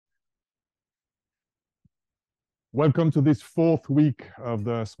Welcome to this fourth week of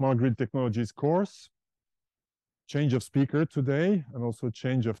the Smart Grid Technologies course. Change of speaker today and also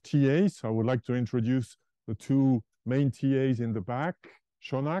change of TAs. I would like to introduce the two main TAs in the back.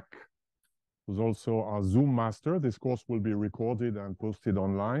 Shonak, who's also our Zoom master. This course will be recorded and posted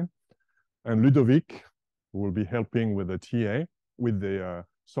online. And Ludovic, who will be helping with the TA, with the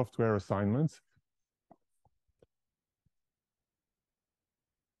software assignments.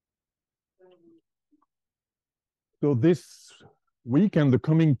 So this week and the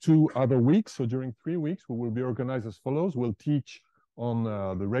coming 2 other weeks, so during 3 weeks, we will be organized as follows. We'll teach on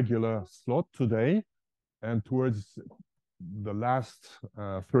the regular slot today, and towards the last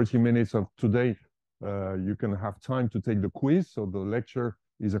 30 minutes of today, you can have time to take the quiz. So the lecture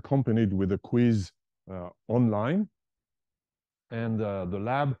is accompanied with a quiz online, and the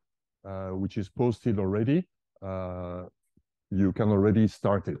lab, which is posted already, you can already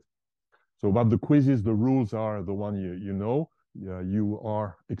start it. So about the quizzes, the rules are the one you know. You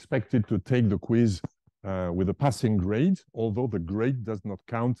are expected to take the quiz with a passing grade, although the grade does not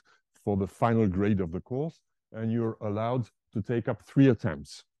count for the final grade of the course, and you're allowed to take up 3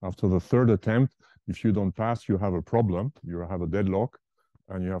 attempts. After the 3rd attempt, if you don't pass, you have a problem, you have a deadlock,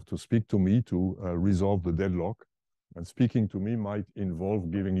 and you have to speak to me to resolve the deadlock. And speaking to me might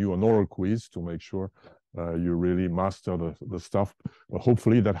involve giving you an oral quiz to make sure you really master the stuff.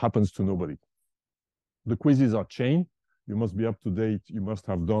 Hopefully that happens to nobody. The quizzes are chained. You must be up to date. You must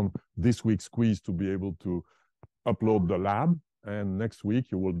have done this week's quiz to be able to upload the lab. And next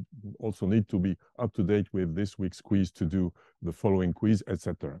week, you will also need to be up to date with this week's quiz to do the following quiz,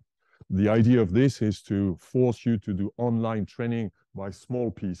 etc. The idea of this is to force you to do online training by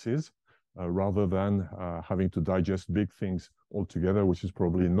small pieces rather than having to digest big things altogether, which is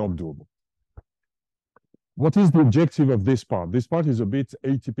probably not doable. What is the objective of this part? This part is a bit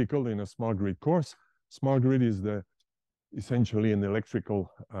atypical in a smart grid course. Smart grid is essentially an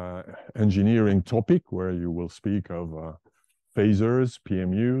electrical engineering topic where you will speak of phasors,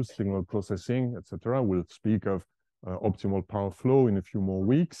 PMUs, signal processing, etc. We'll speak of optimal power flow in a few more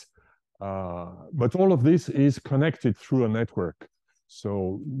weeks. But all of this is connected through a network.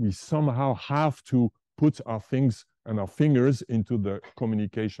 So we somehow have to put our things and our fingers into the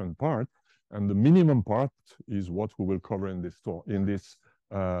communication part. And the minimum part is what we will cover in this talk, in this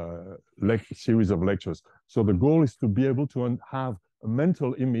series of lectures. So the goal is to be able to have a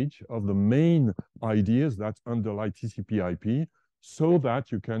mental image of the main ideas that underlie TCP-IP so that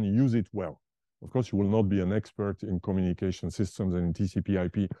you can use it well. Of course, you will not be an expert in communication systems and in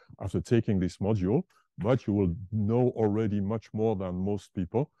TCP-IP after taking this module, but you will know already much more than most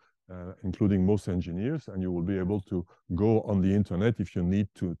people, including most engineers, and you will be able to go on the internet if you need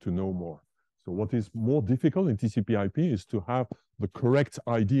to know more. So what is more difficult in TCP/IP is to have the correct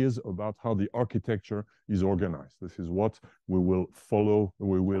ideas about how the architecture is organized. This is what we will follow,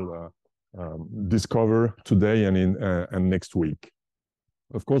 we will discover today and next week.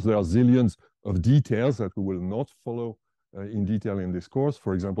 Of course, there are zillions of details that we will not follow in detail in this course.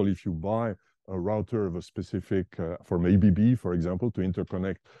 For example, if you buy a router of a specific, from ABB, for example, to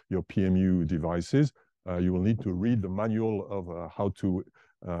interconnect your PMU devices, you will need to read the manual of how to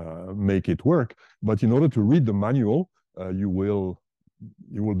make it work. But in order to read the manual, it will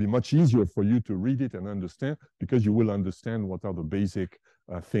be much easier for you to read it and understand, because you will understand what are the basic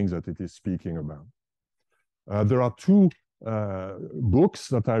things that it is speaking about. There are 2 books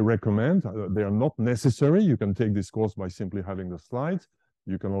that I recommend. They are not necessary. You can take this course by simply having the slides.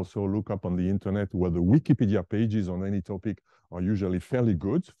 You can also look up on the internet where the Wikipedia pages on any topic are usually fairly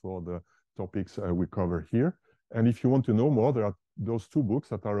good for the topics we cover here. And if you want to know more, there are those 2 books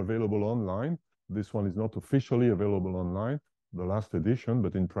that are available online. This one is not officially available online, the last edition,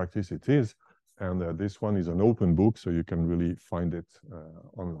 but in practice it is. And this one is an open book, so you can really find it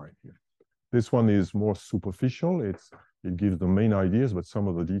online here. This one is more superficial. It gives the main ideas, but some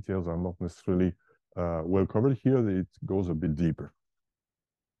of the details are not necessarily well covered. Here it goes a bit deeper.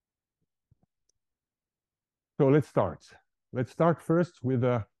 So let's start. Let's start first with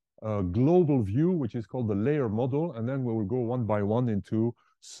a global view, which is called the layer model, and then we will go one by one into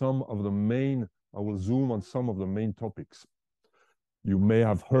some of the main, I will zoom on some of the main topics. You may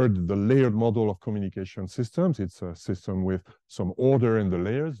have heard the layered model of communication systems. It's a system with some order in the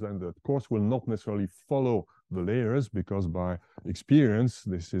layers, and the course will not necessarily follow the layers, because by experience,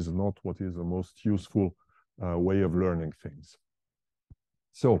 this is not what is the most useful way of learning things.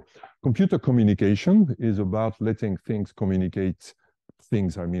 So computer communication is about letting things communicate.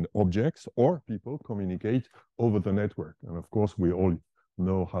 I mean objects or people communicate over the network. And of course, we all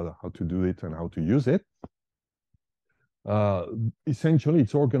know how to do it and how to use it. Uh, Essentially,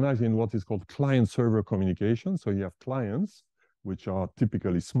 it's organized in what is called client-server communication. So you have clients, which are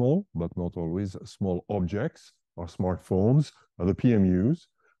typically small, but not always small objects or smartphones, or the PMUs,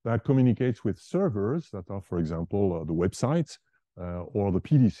 that communicates with servers that are, for example, the websites or the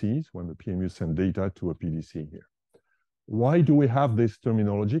PDCs when the PMUs send data to a PDC here. Why do we have this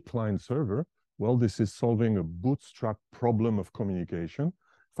terminology, client-server? Well, this is solving a bootstrap problem of communication.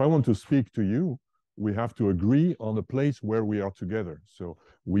 If I want to speak to you, we have to agree on a place where we are together. So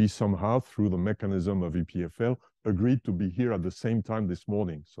we somehow, through the mechanism of EPFL, agreed to be here at the same time this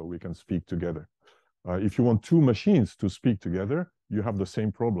morning so we can speak together. If you want two machines to speak together, you have the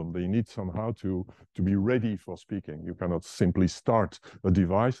same problem. They need somehow to be ready for speaking. You cannot simply start a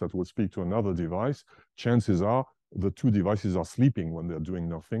device that will speak to another device. Chances are the two devices are sleeping when they're doing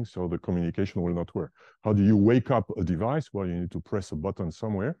nothing, so the communication will not work. How do you wake up a device? Well, you need to press a button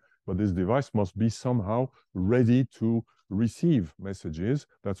somewhere, but this device must be somehow ready to receive messages.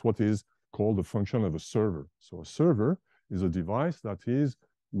 That's what is called the function of a server. So a server is a device that is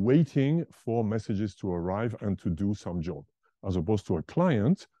waiting for messages to arrive and to do some job, as opposed to a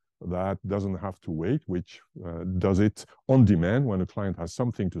client that doesn't have to wait, which does it on demand. When a client has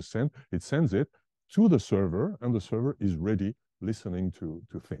something to send, it sends it to the server, and the server is ready listening to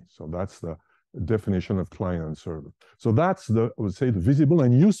things. So that's the definition of client and server. So that's I would say, the visible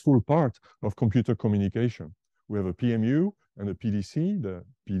and useful part of computer communication. We have a PMU and a PDC. The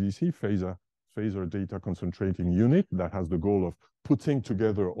PDC, phaser data concentrating unit, that has the goal of putting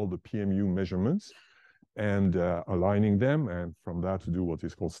together all the PMU measurements and aligning them, and from that to do what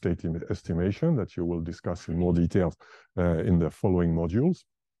is called state estimation that you will discuss in more details in the following modules.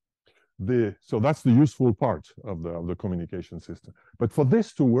 So that's the useful part of the communication system. But for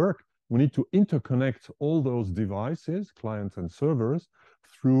this to work, we need to interconnect all those devices, clients and servers,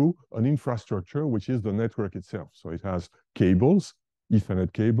 through an infrastructure, which is the network itself. So it has cables,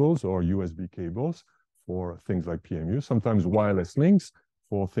 Ethernet cables or USB cables for things like PMU, sometimes wireless links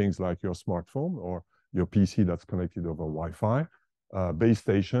for things like your smartphone or your PC that's connected over Wi-Fi, base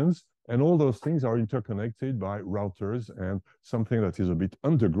stations, and all those things are interconnected by routers and something that is a bit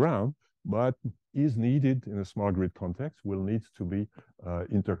underground, but is needed in a smart grid context, will need to be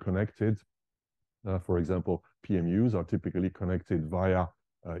interconnected. For example, PMUs are typically connected via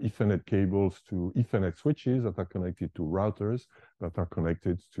Ethernet cables to Ethernet switches that are connected to routers that are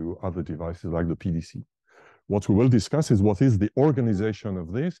connected to other devices like the PDC. What we will discuss is what is the organization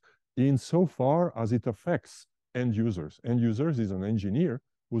of this insofar as it affects end users. End users is an engineer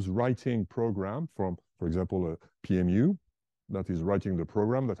who's writing program from, for example, a PMU that is writing the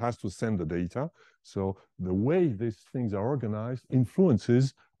program that has to send the data. So the way these things are organized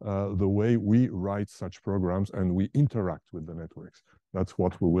influences the way we write such programs and we interact with the networks. That's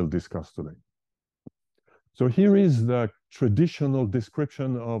what we will discuss today. So here is the traditional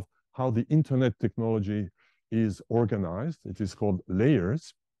description of how the internet technology is organized. It is called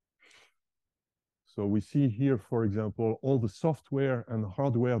layers. So we see here, for example, all the software and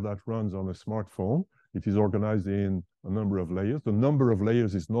hardware that runs on a smartphone. It is organized in a number of layers. The number of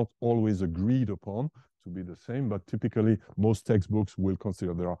layers is not always agreed upon to be the same, but typically most textbooks will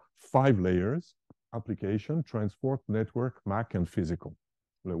consider there are 5 layers: application, transport, network, MAC, and physical.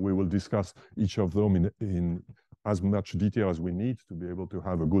 We will discuss each of them in as much detail as we need to be able to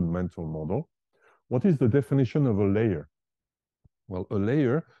have a good mental model. What is the definition of a layer? Well, a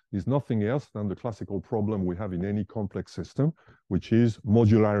layer is nothing else than the classical problem we have in any complex system, which is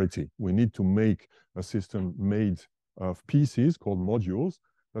modularity. We need to make a system made of pieces called modules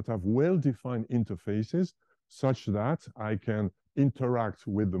that have well-defined interfaces such that I can interact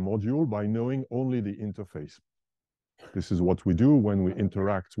with the module by knowing only the interface. This is what we do when we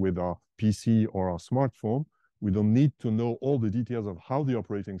interact with our PC or our smartphone. We don't need to know all the details of how the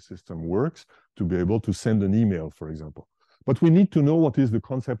operating system works to be able to send an email, for example. But we need to know what is the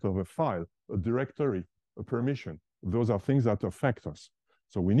concept of a file, a directory, a permission. Those are things that affect us.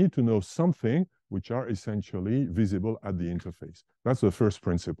 So we need to know something which are essentially visible at the interface. That's the first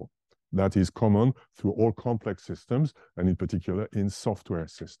principle. That is common through all complex systems, and in particular in software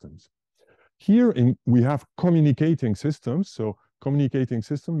systems. Here we have communicating systems. So communicating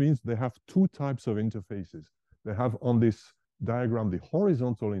system means they have 2 types of interfaces. They have on this diagram the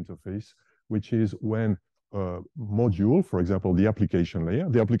horizontal interface, which is when module, for example, the application layer.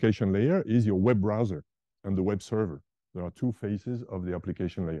 The application layer is your web browser and the web server. There are 2 faces of the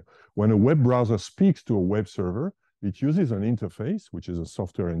application layer. When a web browser speaks to a web server, it uses an interface, which is a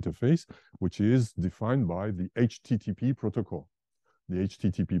software interface, which is defined by the HTTP protocol. The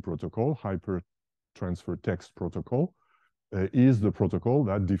HTTP protocol, Hyper Transfer Text Protocol, is the protocol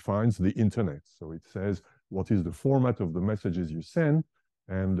that defines the internet. So it says what is the format of the messages you send,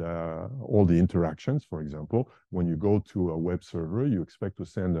 and all the interactions. For example, when you go to a web server, you expect to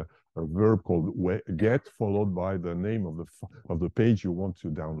send a verb called get, followed by the name of the page you want to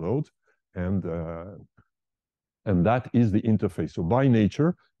download, and that is the interface. So by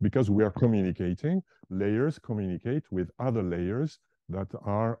nature, because we are communicating, layers communicate with other layers that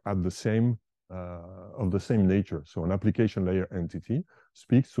are at the same of the same nature. So an application layer entity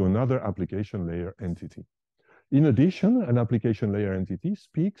speaks to another application layer entity. In addition, an application layer entity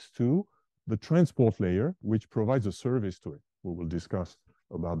speaks to the transport layer, which provides a service to it. We will discuss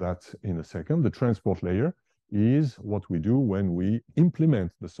about that in a second. The transport layer is what we do when we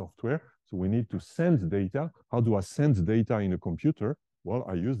implement the software. So we need to send data. How do I send data in a computer? Well,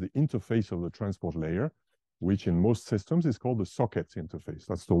 I use the interface of the transport layer, which in most systems is called the sockets interface.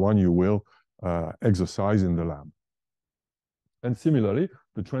 That's the one you will exercise in the lab. And similarly,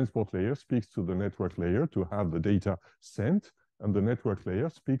 the transport layer speaks to the network layer to have the data sent, and the network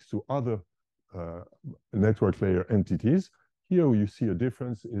layer speaks to other network layer entities. Here you see a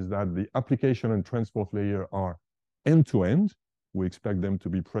difference is that the application and transport layer are end-to-end. We expect them to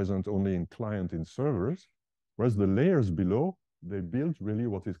be present only in client and servers, whereas the layers below, they build really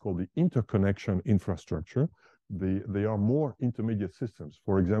what is called the interconnection infrastructure. They are more intermediate systems.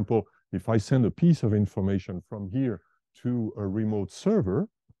 For example, if I send a piece of information from here to a remote server,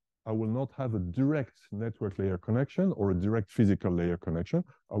 I will not have a direct network layer connection or a direct physical layer connection.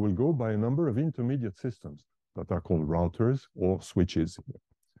 I will go by a number of intermediate systems that are called routers or switches.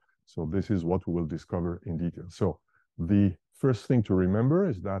 So this is what we will discover in detail. So the first thing to remember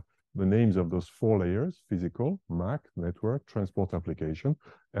is that the names of those four layers, physical, MAC, network, transport application,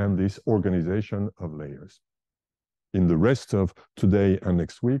 and this organization of layers. In the rest of today and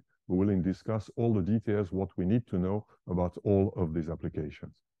next week, we will discuss all the details, what we need to know about all of these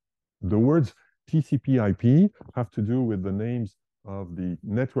applications. The words TCP-IP have to do with the names of the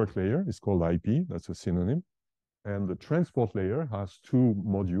network layer. It's called IP, that's a synonym. And the transport layer has two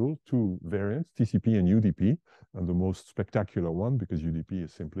modules, two variants, TCP and UDP. And the most spectacular one, because UDP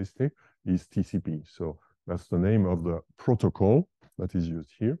is simplistic, is TCP. So that's the name of the protocol that is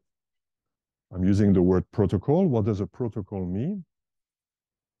used here. I'm using the word protocol. What does a protocol mean?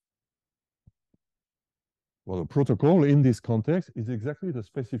 Well, a protocol in this context is exactly the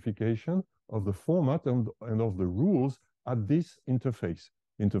specification of the format and of the rules at this interface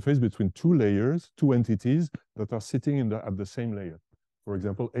between two layers, two entities that are sitting at the same layer. For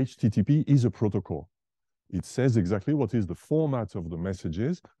example, HTTP is a protocol. It says exactly what is the format of the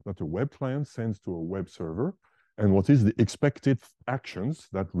messages that a web client sends to a web server and what is the expected actions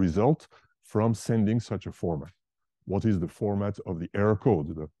that result from sending such a format. What is the format of the error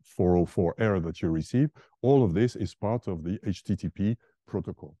code, the 404 error that you receive? All of this is part of the HTTP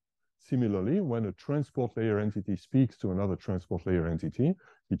protocol. Similarly, when a transport layer entity speaks to another transport layer entity,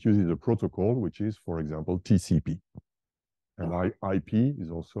 it uses a protocol, which is, for example, TCP. And IP is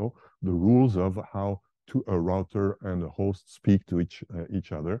also the rules of how a router and a host speak to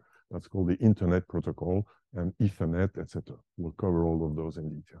each other. That's called the Internet Protocol and Ethernet, etc. We'll cover all of those in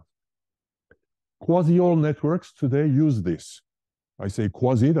detail. Quasi all networks today use this. I say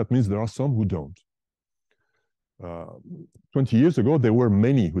quasi, that means there are some who don't. 20 years ago, there were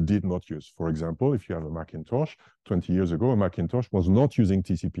many who did not use. For example, if you have a Macintosh, 20 years ago, a Macintosh was not using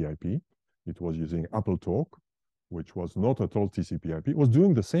TCP/IP. It was using AppleTalk, which was not at all TCP/IP. It was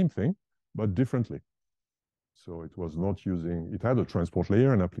doing the same thing, but differently. So it was not using, it had a transport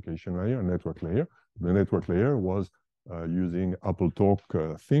layer, an application layer, a network layer. The network layer was using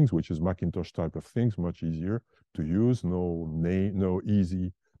AppleTalk things, which is Macintosh type of things, much easier to use,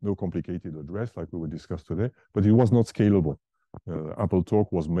 no complicated address like we will discuss today, but it was not scalable.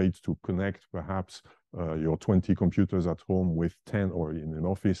 AppleTalk was made to connect perhaps your 20 computers at home with 10, or in an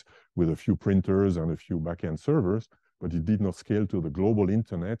office with a few printers and a few backend servers, but it did not scale to the global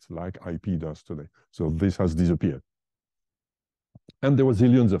internet like IP does today. So this has disappeared. And there were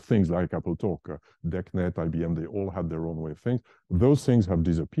zillions of things like AppleTalk, DECnet, IBM, they all had their own way of things. Those things have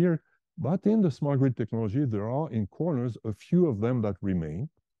disappeared, but in the smart grid technology, there are in corners a few of them that remain.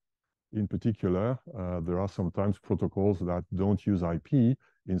 In particular, there are sometimes protocols that don't use IP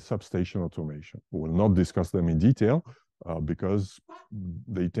in substation automation. We will not discuss them in detail because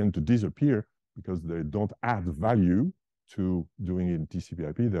they tend to disappear because they don't add value to doing it in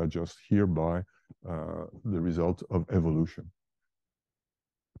TCP/IP. They are just here by the result of evolution.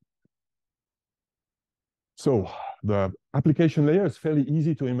 So the application layer is fairly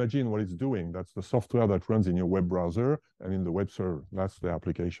easy to imagine what it's doing. That's the software that runs in your web browser and in the web server. That's the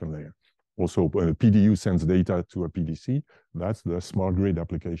application layer. Also, when a PDU sends data to a PDC, that's the smart grid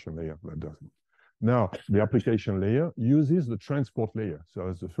application layer that does it. Now, the application layer uses the transport layer. So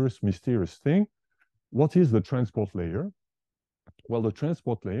as the first mysterious thing, what is the transport layer? Well, the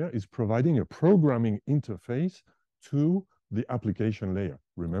transport layer is providing a programming interface to the application layer.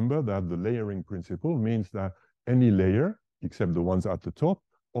 Remember that the layering principle means that any layer, except the ones at the top,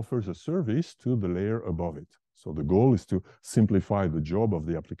 offers a service to the layer above it. So the goal is to simplify the job of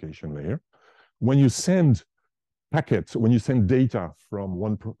the application layer. When you send packets, when you send data from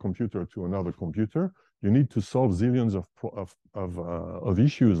one computer to another computer, you need to solve zillions of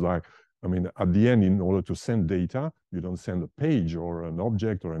issues. Like, I mean, at the end, in order to send data, you don't send a page or an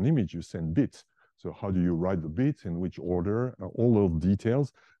object or an image, you send bits. So how do you write the bits, in which order? All those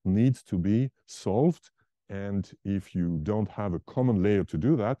details needs to be solved. And if you don't have a common layer to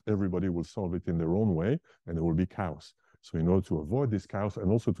do that, everybody will solve it in their own way, and it will be chaos. So in order to avoid this chaos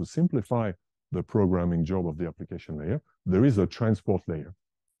and also to simplify the programming job of the application layer, there is a transport layer.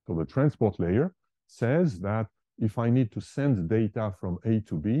 So the transport layer says that if I need to send data from A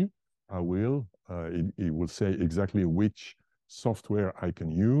to B, it will say exactly which software I can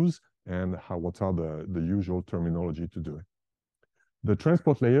use and what are the usual terminology to do it. The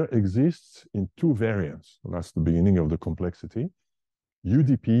transport layer exists in two variants. That's the beginning of the complexity: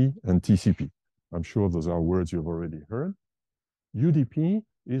 UDP and TCP. I'm sure those are words you've already heard. UDP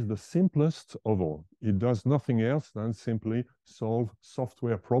is the simplest of all. It does nothing else than simply solve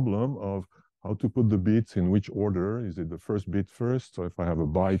software problem of how to put the bits in which order. Is it the first bit first? So if I have a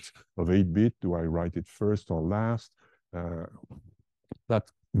byte of 8-bit, do I write it first or last?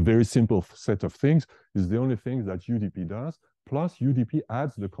 That very simple set of things is the only thing that UDP does. Plus, UDP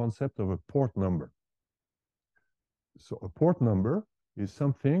adds the concept of a port number. So a port number is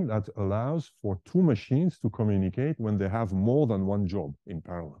something that allows for two machines to communicate when they have more than one job in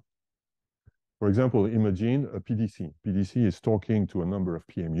parallel. For example, imagine a PDC. PDC is talking to a number of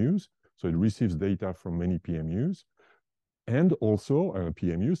PMUs, so it receives data from many PMUs. And also, a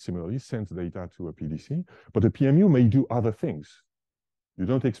PMU similarly sends data to a PDC, but a PMU may do other things. You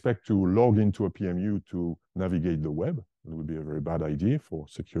don't expect to log into a PMU to navigate the web. It would be a very bad idea for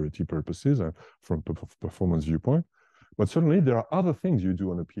security purposes and from performance viewpoint. But certainly there are other things you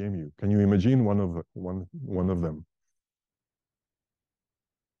do on a PMU. Can you imagine one of them?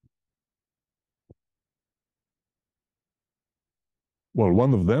 Well,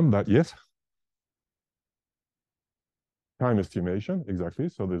 one of them yes. Time estimation, exactly.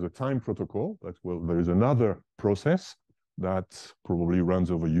 So there's a time protocol there is another process that probably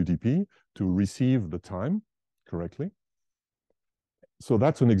runs over UDP to receive the time correctly. So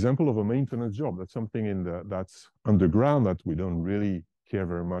that's an example of a maintenance job. That's something that's underground that we don't really care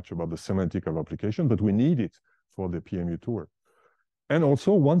very much about the semantic of application, but we need it for the PMU to work. And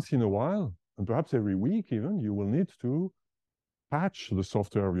also once in a while, and perhaps every week even, you will need to patch the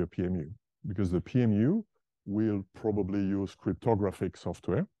software of your PMU, because the PMU will probably use cryptographic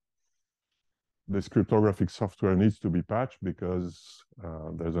software. This cryptographic software needs to be patched because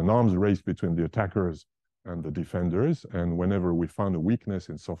there's an arms race between the attackers and the defenders. And whenever we find a weakness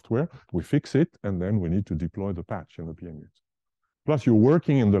in software, we fix it, and then we need to deploy the patch in the PMUs. Plus, you're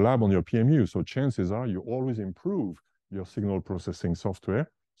working in the lab on your PMU, so chances are you always improve your signal processing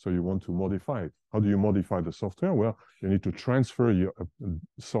software, so you want to modify it. How do you modify the software? Well, you need to transfer your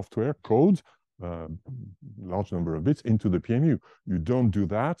software code, large number of bits, into the PMU. You don't do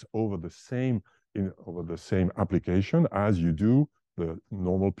that over the same application as you do the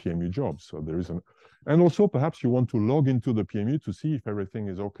normal PMU job. So there is and also perhaps you want to log into the PMU to see if everything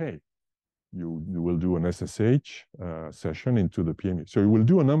is okay. You will do an SSH session into the PMU. So you will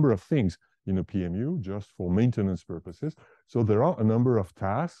do a number of things in a PMU just for maintenance purposes. So there are a number of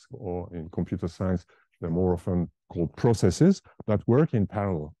tasks, or in computer science, they're more often called processes, that work in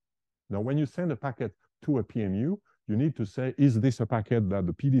parallel. Now, when you send a packet to a PMU, you need to say, is this a packet that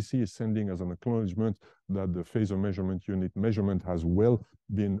the PDC is sending as an acknowledgement that the phasor measurement unit measurement has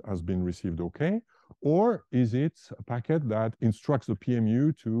been received okay? Or is it a packet that instructs the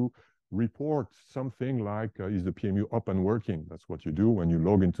PMU to report something like, is the PMU up and working? That's what you do when you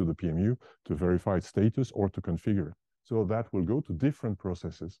log into the PMU to verify its status or to configure it. So that will go to different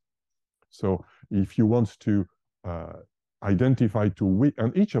processes. So if you want to identify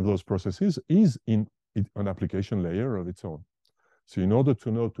and each of those processes is in an application layer of its own. So in order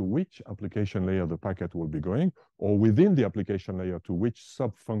to know to which application layer the packet will be going, or within the application layer to which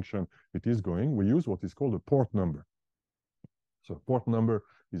sub-function it is going, we use what is called a port number. So a port number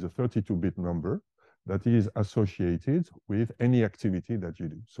is a 32-bit number that is associated with any activity that you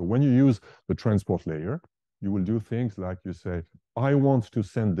do. So when you use the transport layer, you will do things like you say, I want to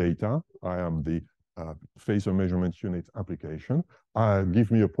send data. I am the phasor measurement unit application.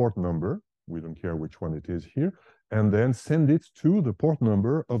 Give me a port number. We don't care which one it is here, and then send it to the port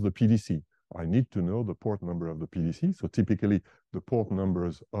number of the PDC. I need to know the port number of the PDC. So typically, the port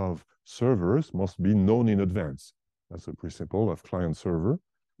numbers of servers must be known in advance. That's the principle of client-server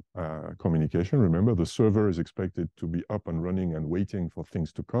communication. Remember, the server is expected to be up and running and waiting for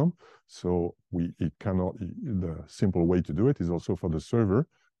things to come. So the simple way to do it is also for the server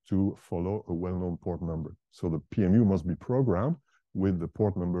to follow a well-known port number. So the PMU must be programmed with the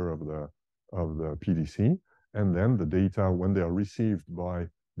port number of the PDC, and then the data, when they are received by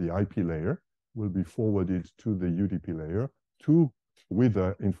the IP layer, will be forwarded to the UDP layer with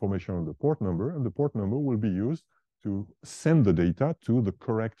the information on the port number, and the port number will be used to send the data to the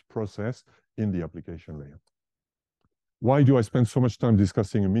correct process in the application layer. Why do I spend so much time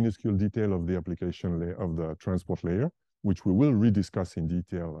discussing a minuscule detail of the application layer, of the transport layer, which we will rediscuss in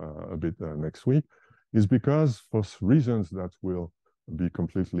detail a bit next week, is because for reasons that will be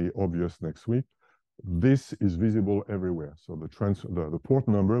completely obvious next week, this is visible everywhere. So the port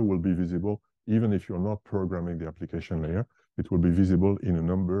number will be visible even if you're not programming the application layer. It will be visible in a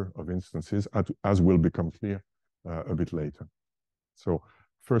number of instances, as will become clear a bit later. So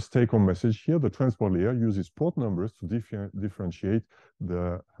first take-home message here, the transport layer uses port numbers to differentiate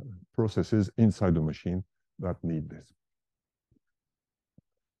the processes inside the machine that need this.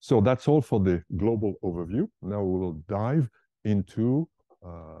 So that's all for the global overview. Now we will dive into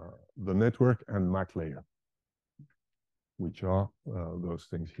the network and MAC layer, which are those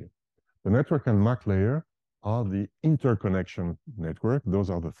things here. The network and MAC layer are the interconnection network. Those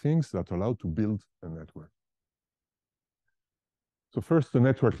are the things that allow to build a network. So first, the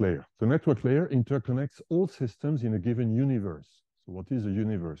network layer. The network layer interconnects all systems in a given universe. So what is a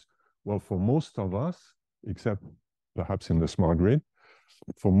universe? Well, for most of us, except perhaps in the smart grid,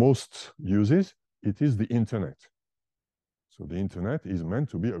 for most uses, it is the internet. So the internet is meant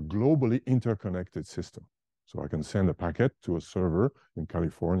to be a globally interconnected system. So I can send a packet to a server in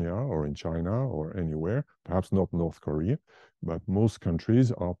California or in China or anywhere, perhaps not North Korea, but most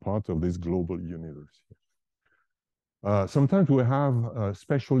countries are part of this global universe. Sometimes we have a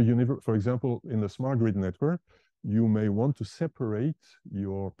special universe. For example, in the smart grid network, you may want to separate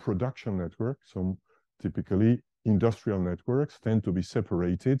your production network. So typically, industrial networks tend to be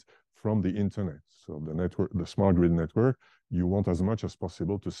separated from the internet. So the network, the smart grid network, you want as much as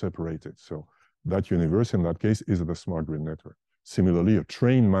possible to separate it. So that universe, in that case, is the smart grid network. Similarly, a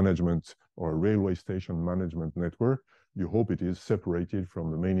train management or a railway station management network, you hope it is separated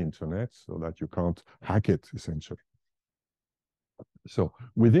from the main internet so that you can't hack it, essentially. So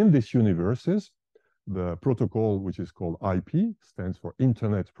within these universes, the protocol, which is called IP, stands for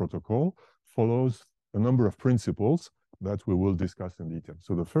Internet Protocol, follows a number of principles that we will discuss in detail.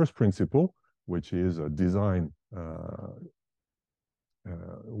 So the first principle, which is a design,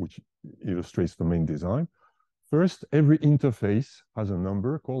 which illustrates the main design. First, every interface has a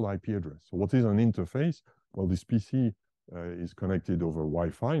number called IP address. So what is an interface? Well, this PC is connected over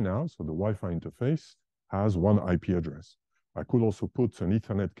Wi-Fi now. So the Wi-Fi interface has one IP address. I could also put an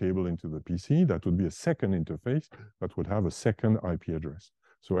Ethernet cable into the PC. That would be a second interface that would have a second IP address.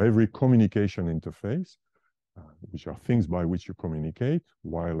 So every communication interface, which are things by which you communicate,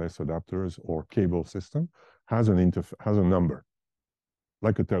 wireless adapters or cable system, has a number,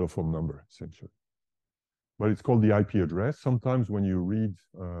 like a telephone number, essentially. But it's called the IP address. Sometimes when you read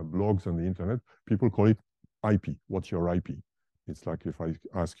blogs on the internet, people call it IP. What's your IP? It's like if I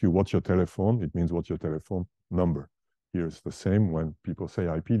ask you, what's your telephone? It means what's your telephone number. Here it's the same. When people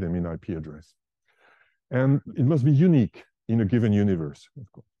say IP, they mean IP address. And it must be unique in a given universe, of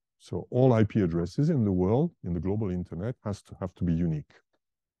course. So all IP addresses in the world, in the global internet, have to be unique.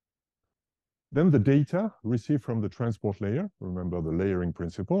 Then the data received from the transport layer, remember the layering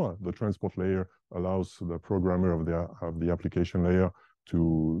principle, the transport layer allows the programmer of the application layer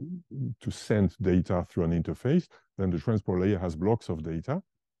to send data through an interface. Then the transport layer has blocks of data.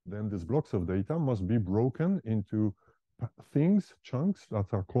 Then these blocks of data must be broken into things, chunks that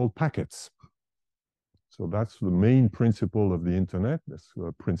are called packets. So that's the main principle of the internet, this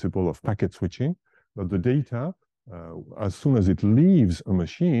principle of packet switching, that the data, as soon as it leaves a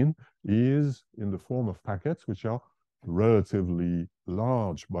machine, is in the form of packets, which are relatively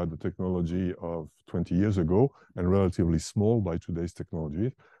large by the technology of 20 years ago and relatively small by today's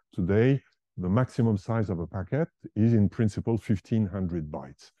technology. Today, the maximum size of a packet is in principle 1,500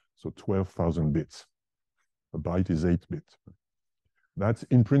 bytes, so 12,000 bits. A byte is 8 bits. That's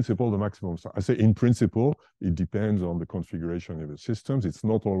in principle the maximum size. I say in principle, it depends on the configuration of the systems. It's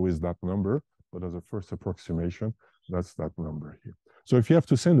not always that number, but as a first approximation, that's that number here. So if you have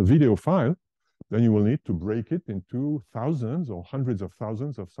to send a video file, then you will need to break it into thousands or hundreds of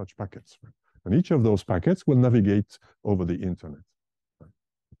thousands of such packets. And each of those packets will navigate over the internet.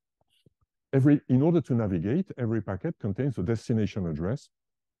 In order to navigate, every packet contains a destination address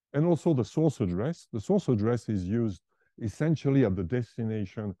and also the source address. The source address is used essentially at the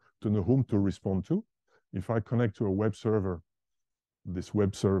destination to know whom to respond to. If I connect to a web server, this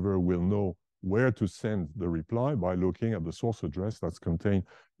web server will know where to send the reply by looking at the source address that's contained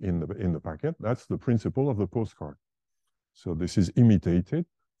in the packet. That's the principle of the postcard. So this is imitated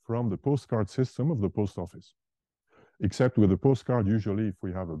from the postcard system of the post office. Except with the postcard, usually if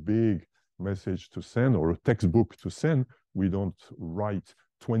we have a big message to send or a textbook to send, we don't write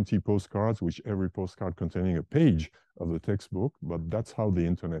 20 postcards, which every postcard containing a page of the textbook, but that's how the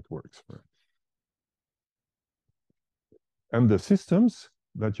internet works. And the systems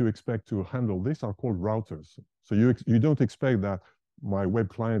that you expect to handle this are called routers. So you don't expect that my web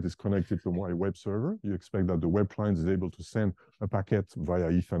client is connected to my web server. You expect that the web client is able to send a packet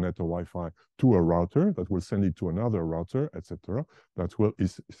via Ethernet or Wi-Fi to a router that will send it to another router, etc. That will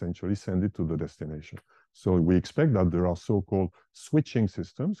essentially send it to the destination. So we expect that there are so-called switching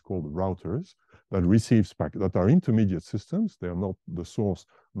systems called routers that receives packets that are intermediate systems. They are not the source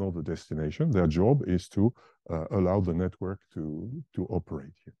nor the destination. Their job is to allow the network to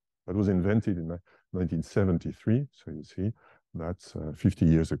operate here. That was invented in 1973. So you see, that's 50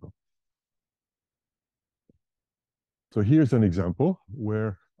 years ago. So here's an example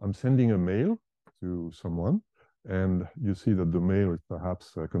where I'm sending a mail to someone, and you see that the mail is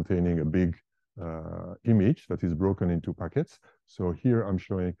perhaps containing a big image that is broken into packets. So here I'm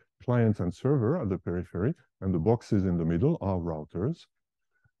showing client and server at the periphery, and the boxes in the middle are routers.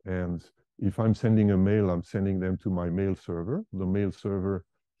 And if I'm sending a mail, I'm sending them to my mail server. The mail server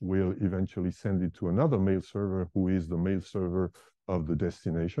will eventually send it to another mail server, who is the mail server of the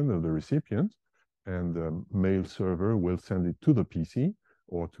destination, of the recipient. And the mail server will send it to the PC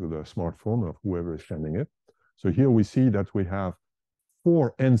or to the smartphone of whoever is sending it. So here we see that we have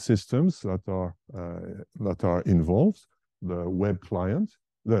 4 end systems that are involved. The web client,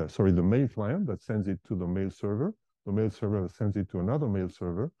 the mail client that sends it to the mail server. The mail server sends it to another mail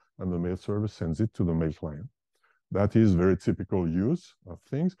server, and the mail server sends it to the mail client. That is very typical use of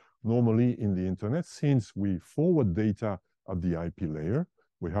things. Normally in the internet, since we forward data at the IP layer,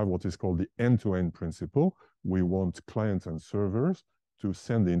 we have what is called the end-to-end principle. We want clients and servers to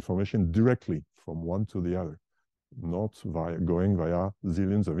send the information directly from one to the other, not going via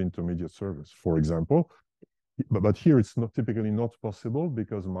zillions of intermediate servers, for example. But here it's typically not possible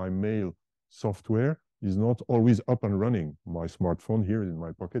because my mail software is not always up and running. My smartphone here in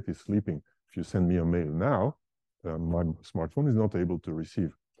my pocket is sleeping. If you send me a mail now, my smartphone is not able to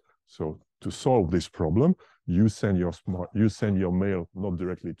receive. So to solve this problem, you send your mail not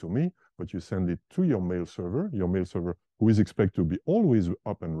directly to me, but you send it to your mail server who is expected to be always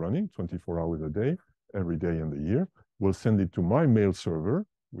up and running 24 hours a day, every day in the year, will send it to my mail server,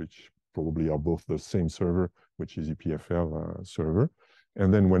 which probably are both the same server, which is EPFL server.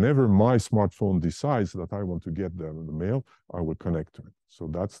 And then whenever my smartphone decides that I want to get the mail, I will connect to it. So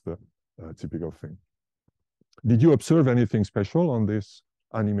that's the typical thing. Did you observe anything special on this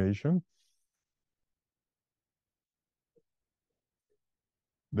animation?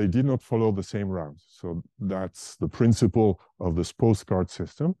 They did not follow the same route. So that's the principle of this postcard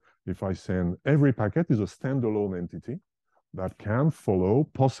system. If I send every packet is a standalone entity that can follow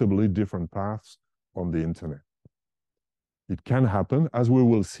possibly different paths on the internet. It can happen, as we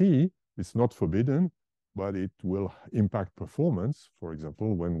will see, it's not forbidden, but it will impact performance. For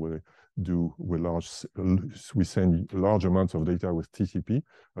example, when we send large amounts of data with TCP,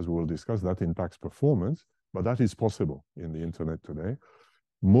 as we will discuss, that impacts performance, but that is possible in the internet today.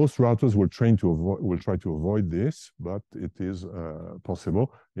 Most routers will try to avoid this, but it is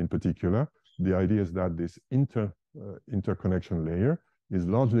possible. In particular, the idea is that this interconnection layer is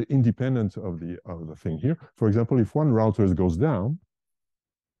largely independent of the thing here. For example, if one router goes down,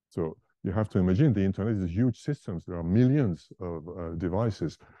 so you have to imagine the internet is huge systems. There are millions of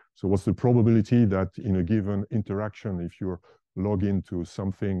devices. So what's the probability that in a given interaction, if you log into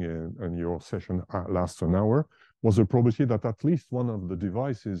something and your session lasts an hour, was the probability that at least one of the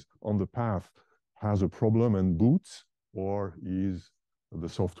devices on the path has a problem and boots, or the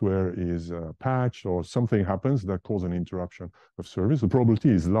software is patched, or something happens that causes an interruption of service? The probability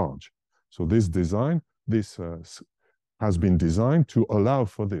is large. So this has been designed to allow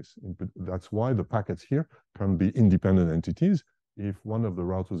for this. That's why the packets here can be independent entities. If one of the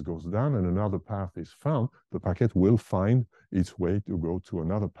routers goes down and another path is found, the packet will find its way to go to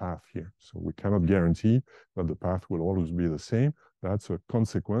another path here. So we cannot guarantee that the path will always be the same. That's a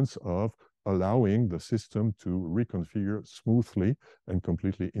consequence of allowing the system to reconfigure smoothly and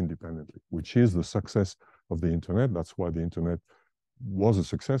completely independently, which is the success of the internet. That's why the internet was a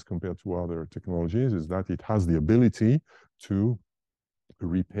success compared to other technologies, is that it has the ability to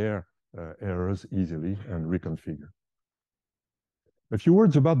repair errors easily and reconfigure. A few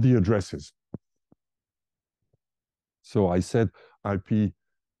words about the addresses. So I said IP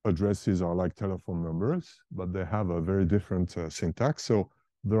addresses are like telephone numbers, but they have a very different syntax. So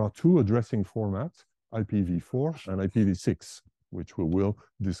there are two addressing formats, IPv4 and IPv6, which we will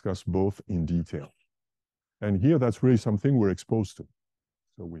discuss both in detail. And here, that's really something we're exposed to.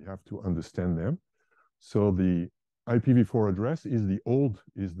 So we have to understand them. So the IPv4 address is the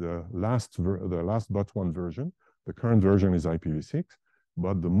last but one version. The current version is IPv6,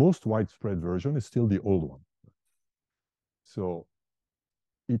 but the most widespread version is still the old one. So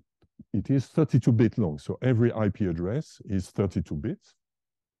it is 32-bit long. So every IP address is 32 bits.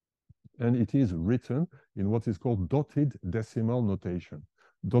 And it is written in what is called dotted decimal notation.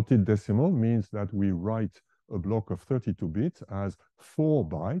 Dotted decimal means that we write a block of 32 bits as 4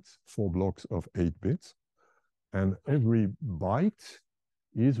 bytes, 4 blocks of 8 bits. And every byte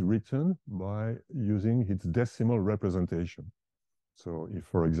is written by using its decimal representation. So if,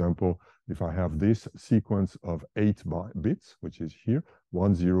 for example, if I have this sequence of 8 bits, which is here,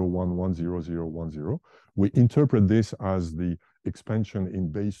 10110010, we interpret this as the expansion in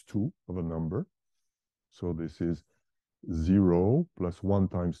base 2 of a number. So this is 0 plus 1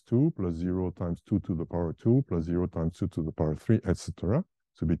 times 2 plus 0 times 2 to the power 2 plus 0 times 2 to the power 3, etc.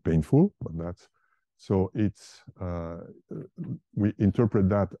 It's a bit painful, but that's... So it's, we interpret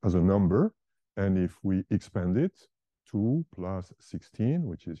that as a number, and if we expand it, 2 plus 16,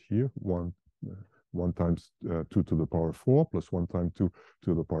 which is here, 1 times 2 to the power 4, plus 1 times 2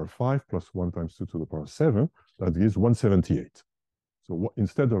 to the power 5, plus 1 times 2 to the power 7, that gives 178. So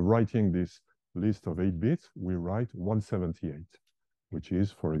instead of writing this list of 8 bits, we write 178, which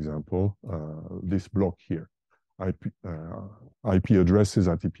is, for example, this block here. IP addresses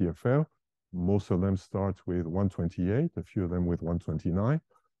at EPFL, most of them start with 128, a few of them with 129,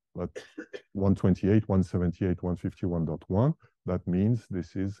 but 128, 178, 151.1, that means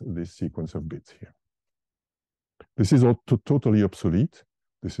this is this sequence of bits here. This is totally obsolete.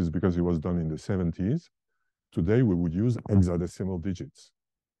 This is because it was done in the 70s. Today, we would use hexadecimal digits.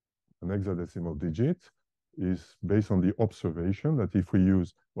 An hexadecimal digit is based on the observation that if we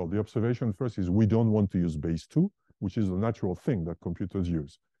use, well, the observation first is we don't want to use base 2, which is the natural thing that computers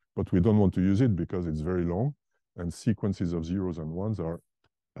use. But we don't want to use it because it's very long, and sequences of zeros and ones are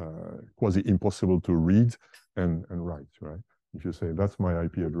quasi impossible to read and write, right? If you say, that's my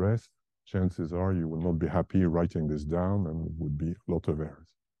IP address, chances are you will not be happy writing this down, and it would be a lot of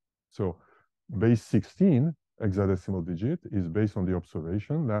errors. So base 16, hexadecimal digit, is based on the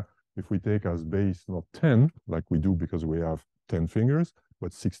observation that if we take as base not 10, like we do because we have 10 fingers,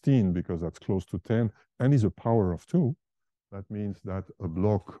 but 16 because that's close to 10 and is a power of 2, that means that a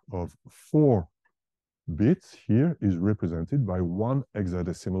block of 4 bits here is represented by 1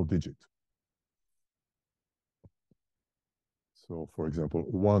 hexadecimal digit. So, for example,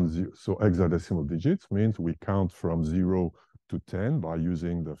 so hexadecimal digits means we count from 0 to 10 by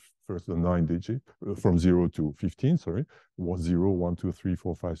using the 9 digit, from 0 to 15, sorry, 0, 1, 2, 3,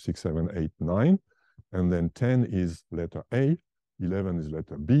 4, 5, 6, 7, 8, 9. And then 10 is letter A, 11 is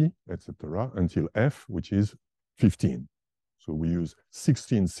letter B, etc., until F, which is 15. So we use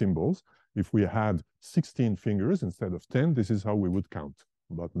 16 symbols. If we had 16 fingers instead of 10, this is how we would count.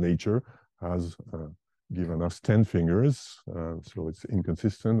 But nature has given us 10 fingers, so it's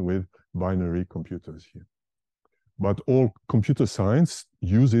inconsistent with binary computers here. But all computer science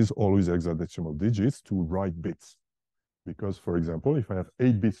uses always hexadecimal digits to write bits. Because, for example, if I have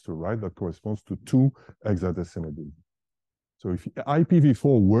 8 bits to write, that corresponds to 2 hexadecimal digits. So if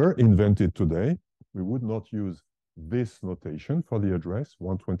IPv4 were invented today, we would not use this notation for the address,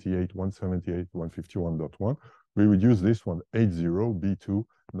 128.178.151.1. We would use this one,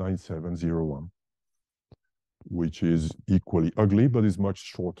 80B29701, which is equally ugly, but is much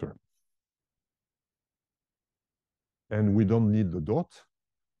shorter. And we don't need the dot,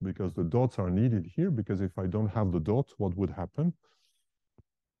 because the dots are needed here, because if I don't have the dot, what would happen?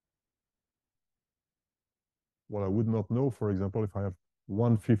 Well, I would not know, for example, if I have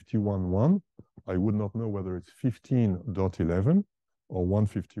 151.1, I would not know whether it's 15.11 or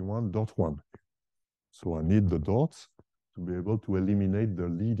 151.1. So I need the dots to be able to eliminate the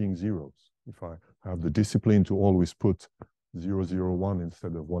leading zeros. If I have the discipline to always put 001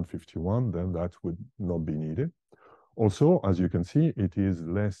 instead of 151, then that would not be needed. Also, as you can see, it is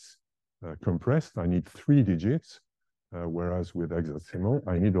less compressed. I need 3 digits whereas with hexadecimal,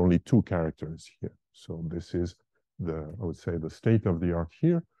 I need only 2 characters here. So this is I would say, the state of the art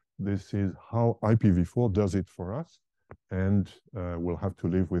here. This is how IPv4 does it for us, and we'll have to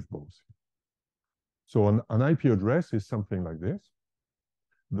live with both. So an IP address is something like this.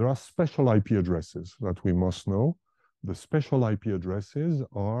 There are special IP addresses that we must know. The special IP addresses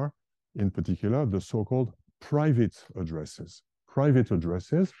are, in particular, the so-called private addresses. Private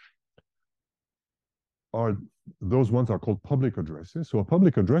addresses those ones are called public addresses. So a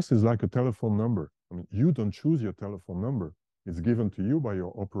public address is like a telephone number. I mean, you don't choose your telephone number. It's given to you by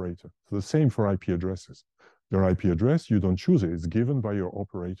your operator. So the same for IP addresses. Your IP address, you don't choose it. It's given by your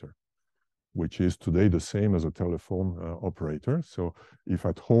operator, which is today the same as a telephone operator. So if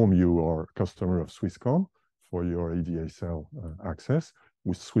at home you are a customer of Swisscom for your ADSL access,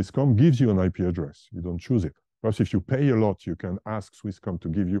 Swisscom gives you an IP address. You don't choose it. Perhaps if you pay a lot, you can ask Swisscom to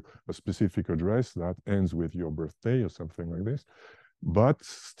give you a specific address that ends with your birthday or something like this. But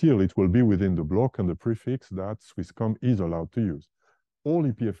still, it will be within the block and the prefix that Swisscom is allowed to use. All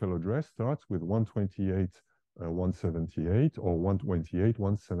EPFL address starts with 128.178 or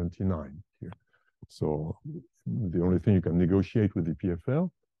 128.179 here. So the only thing you can negotiate with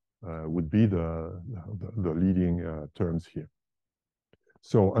EPFL would be the leading terms here.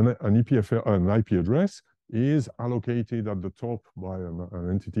 So an IP address is allocated at the top by an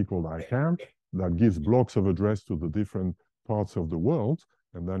entity called ICANN that gives blocks of address to the different parts of the world.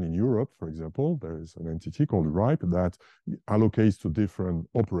 And then in Europe, for example, there is an entity called RIPE that allocates to different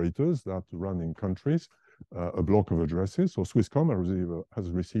operators that run in countries a block of addresses. So Swisscom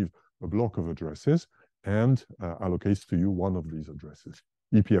has received a block of addresses and allocates to you one of these addresses.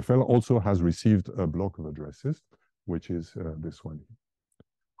 EPFL also has received a block of addresses, which is this one here.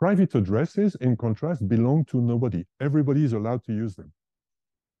 Private addresses, in contrast, belong to nobody. Everybody is allowed to use them.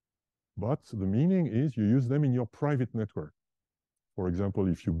 But the meaning is you use them in your private network. For example,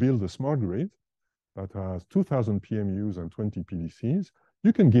 if you build a smart grid that has 2,000 PMUs and 20 PDCs,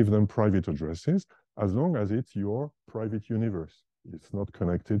 you can give them private addresses as long as it's your private universe. It's not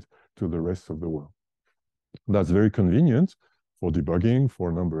connected to the rest of the world. That's very convenient for debugging for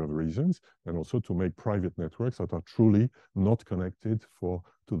a number of reasons, and also to make private networks that are truly not connected to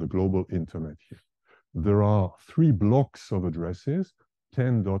the global internet here. There are 3 blocks of addresses,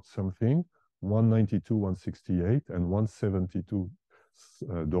 10 dot something, 192.168, and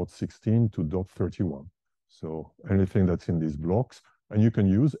 172.16 to .31. So anything that's in these blocks, and you can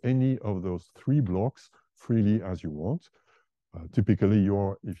use any of those 3 blocks freely as you want. Typically,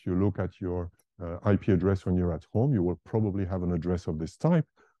 if you look at your IP address when you're at home, you will probably have an address of this type.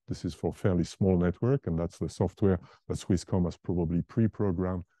 This is for fairly small network, and that's the software that Swisscom has probably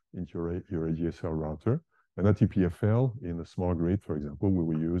pre-programmed into your ADSL router. And at EPFL, in a small grid, for example, we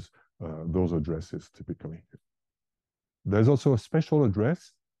will use those addresses typically. There's also a special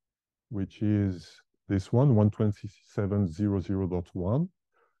address, which is this one, 127.00.1,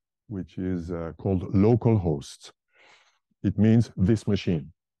 which is called localhost. It means this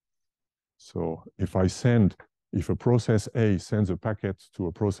machine. So if a process A sends a packet to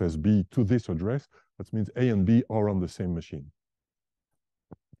a process B to this address, that means A and B are on the same machine.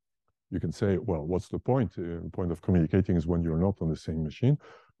 You can say, well, what's the point? The point of communicating is when you're not on the same machine.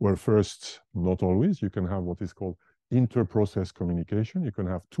 Well, first, not always. You can have what is called inter-process communication. You can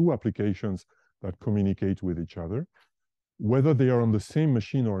have 2 applications that communicate with each other. Whether they are on the same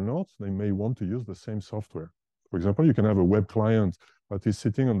machine or not, they may want to use the same software. For example, you can have a web client that is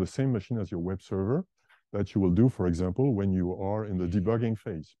sitting on the same machine as your web server that you will do, for example, when you are in the debugging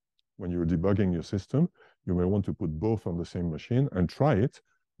phase. When you're debugging your system, you may want to put both on the same machine and try it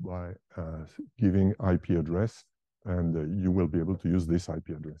by giving IP address, and you will be able to use this IP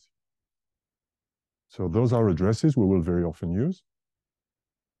address. So those are addresses we will very often use.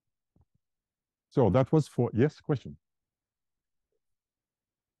 So that was for, yes, question?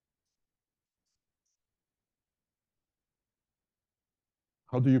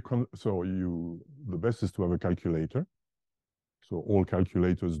 How do you, the best is to have a calculator. So all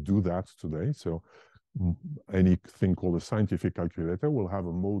calculators do that today. So anything called a scientific calculator will have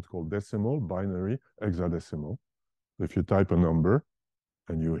a mode called decimal, binary, hexadecimal. If you type a number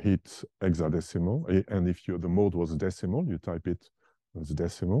and you hit hexadecimal, and if the mode was decimal, you type it as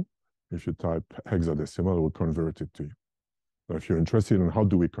decimal. If you type hexadecimal, it will convert it to you. Now, if you're interested in how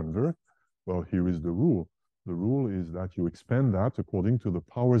do we convert, well, here is the rule. The rule is that you expand that according to the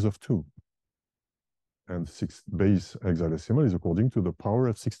powers of 2. And base hexadecimal is according to the power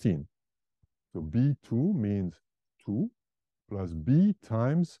of 16. So B2 means 2 plus B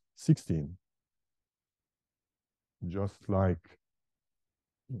times 16. Just like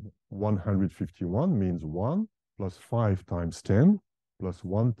 151 means 1 plus 5 times 10 plus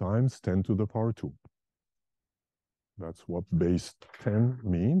 1 times 10 to the power 2. That's what base 10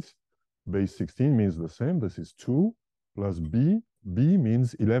 means. Base 16 means the same. This is 2 plus b. b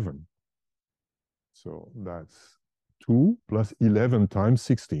means 11. So that's 2 plus 11 times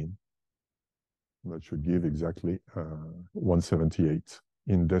 16. That should give exactly 178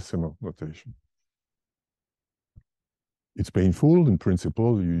 in decimal notation. It's painful in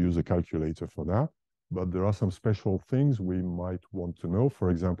principle. You use a calculator for that. But there are some special things we might want to know.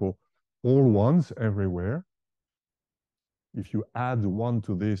 For example, all ones everywhere. If you add 1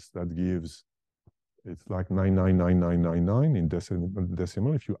 to this, that gives, it's like 999999 in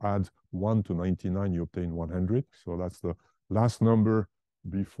decimal. If you add 1 to 99, you obtain 100. So that's the last number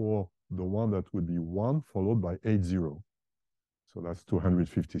before the one that would be 1, followed by 80. So that's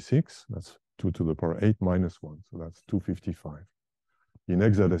 256. That's 2 to the power 8 minus 1. So that's 255. In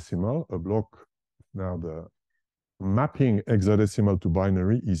hexadecimal, a block, now the mapping hexadecimal to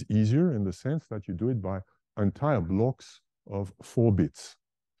binary is easier in the sense that you do it by entire blocks of 4 bits.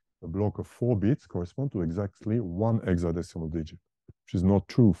 A block of 4 bits corresponds to exactly 1 hexadecimal digit, which is not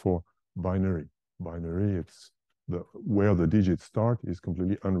true for binary. Binary, it's where the digits start is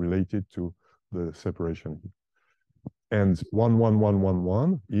completely unrelated to the separation. And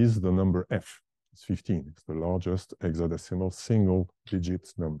 11111 is the number F. It's 15. It's the largest hexadecimal single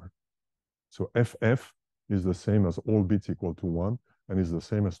digit number. So FF is the same as all bits equal to 1 and is the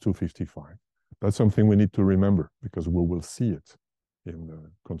same as 255. That's something we need to remember because we will see it in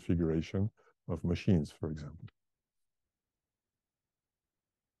the configuration of machines, for example.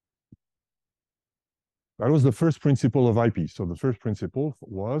 That was the first principle of IP. So the first principle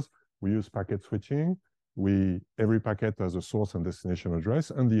was we use packet switching. Every packet has a source and destination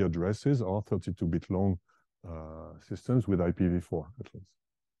address, and the addresses are 32-bit long systems with IPv4 at least.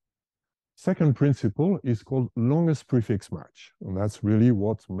 Second principle is called longest prefix match, and that's really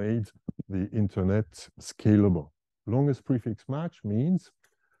what made the internet scalable. Longest prefix match means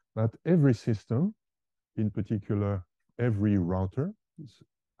that every system, in particular every router,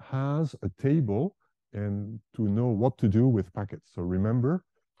 has a table and to know what to do with packets. So remember,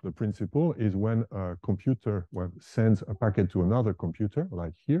 the principle is when a computer sends a packet to another computer,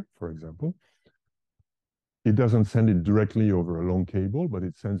 like here, for example, it doesn't send it directly over a long cable, but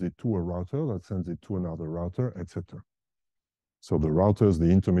it sends it to a router that sends it to another router, etc. So the routers,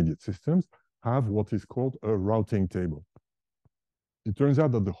 the intermediate systems, have what is called a routing table. It turns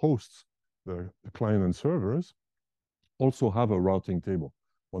out that the hosts, the client and servers, also have a routing table.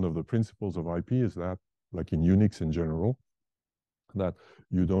 One of the principles of IP is that, like in Unix in general, that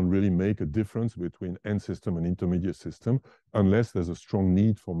you don't really make a difference between end system and intermediate system unless there's a strong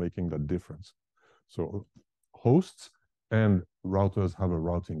need for making that difference. So hosts and routers have a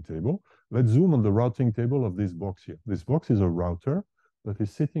routing table. Let's zoom on the routing table of this box here. This box is a router that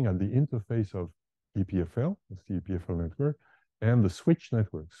is sitting at the interface of EPFL, that's the EPFL network, and the switch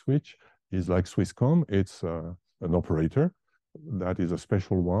network. Switch is like Swisscom. It's an operator that is a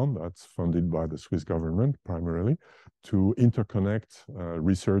special one that's funded by the Swiss government primarily to interconnect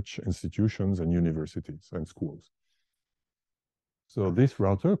research institutions and universities and schools. So this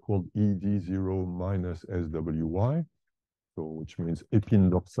router called ED0-SWY, so which means épine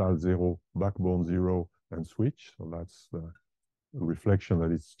dorsale 0, backbone 0, and switch. So that's the reflection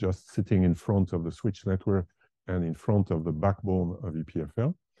that it's just sitting in front of the switch network and in front of the backbone of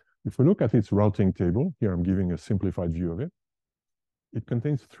EPFL. If we look at its routing table, here I'm giving a simplified view of it. It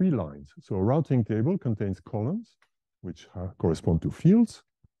contains 3 lines. So a routing table contains columns, which correspond to fields.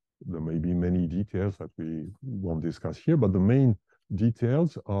 There may be many details that we won't discuss here, but the main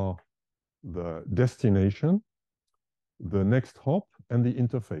details are the destination, the next hop, and the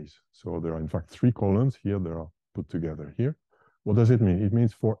interface. So there are, in fact, 3 columns here. They are put together here. What does it mean? It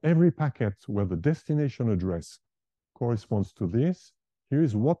means for every packet where the destination address corresponds to this, here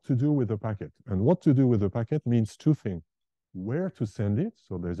is what to do with the packet. And what to do with the packet means 2 things. Where to send it,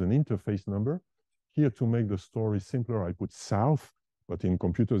 so there's an interface number. Here, to make the story simpler, I put south, but in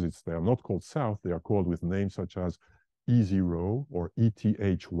computers, they are not called south. They are called with names such as E0 or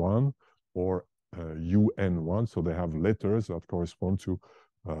ETH1 or UN1. So they have letters that correspond to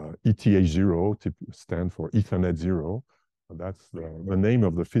ETH0, stand for Ethernet 0. That's the name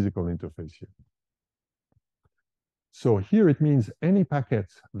of the physical interface here. So here it means any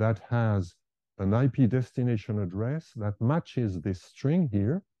packet that has an IP destination address that matches this string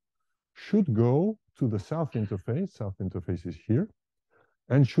here should go to the south interface. South interface is here,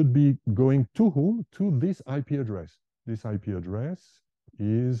 and should be going to whom? To this IP address. This IP address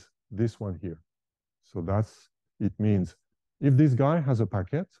is this one here. So it means if this guy has a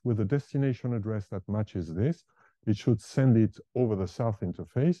packet with a destination address that matches this, it should send it over the south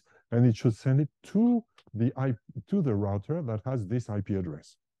interface, and it should send it to the router that has this IP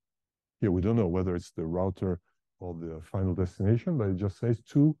address. Here, we don't know whether it's the router or the final destination, but it just says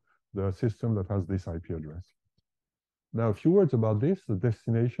to the system that has this IP address. Now, a few words about this, the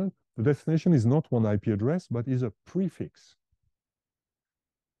destination. The destination is not one IP address, but is a prefix.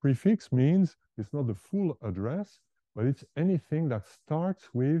 Prefix means it's not the full address, but it's anything that starts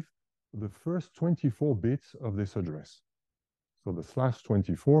with the first 24 bits of this address. So the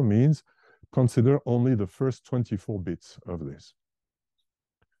 /24 means consider only the first 24 bits of this.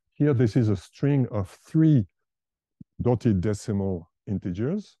 Here, this is a string of 3 dotted decimal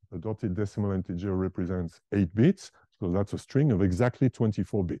integers. The dotted decimal integer represents 8 bits, so that's a string of exactly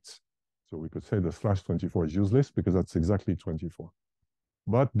 24 bits. So we could say the /24 is useless because that's exactly 24.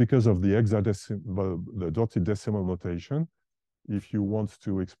 But because of the hexadecimal, the dotted decimal notation, if you want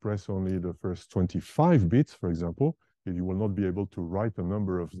to express only the first 25 bits, for example, you will not be able to write a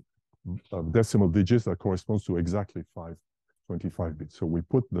number of decimal digits that corresponds to exactly 25 bits. So we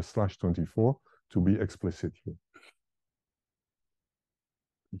put the /24 to be explicit here.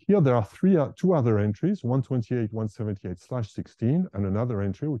 Here there are 2 other entries, 128, 178/16, and another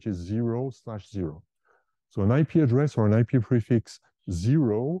entry which is 0/0. So an IP address or an IP prefix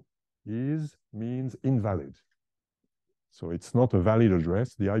 0 means invalid. So it's not a valid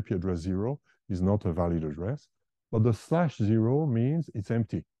address. The IP address 0 is not a valid address, but the /0 means it's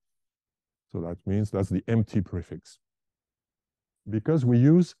empty. So that means that's the empty prefix. Because we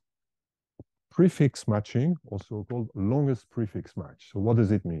use prefix matching, also called longest prefix match. So what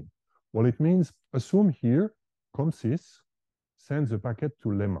does it mean? Well, it means, assume here, COMSYS sends a packet to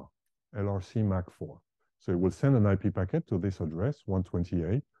lemma, LRC MAC4. So it will send an IP packet to this address,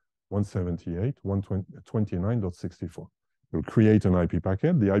 128, 178, 129.64. It will create an IP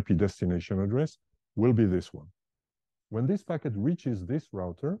packet. The IP destination address will be this one. When this packet reaches this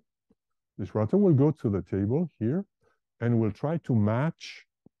router will go to the table here and will try to match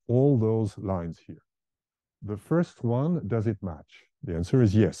all those lines here. The first one, does it match? The answer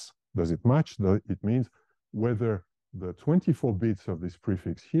is yes. Does it match? It means whether the 24 bits of this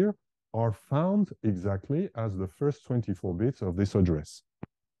prefix here are found exactly as the first 24 bits of this address.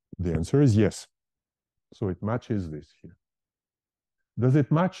 The answer is yes. So it matches this here. Does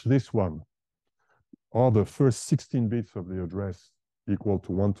it match this one? Are the first 16 bits of the address equal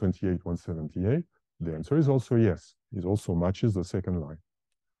to 128, 178? The answer is also yes. It also matches the second line.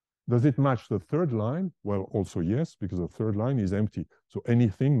 Does it match the third line? Well, also yes, because the third line is empty. So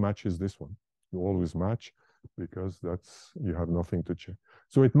anything matches this one. You always match because you have nothing to check.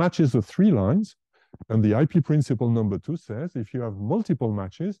 So it matches the 3 lines. And the IP principle number 2 says if you have multiple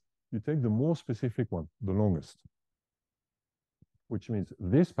matches, you take the more specific one, the longest. Which means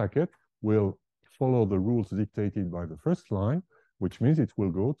this packet will follow the rules dictated by the first line, which means it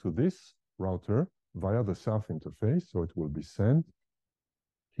will go to this router via the south interface. So it will be sent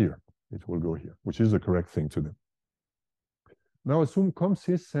here. It will go here, which is the correct thing to do. Now assume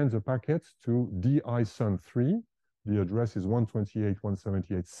COMSYS sends a packet to DISUN3. The address is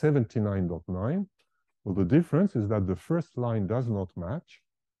 128.178.79.9. Well, the difference is that the first line does not match.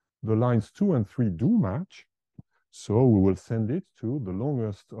 The lines 2 and 3 do match. So we will send it to the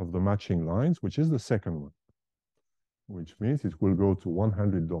longest of the matching lines, which is the second one, which means it will go to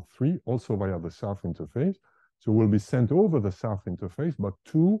 100.3, also via the south interface. So it will be sent over the south interface, but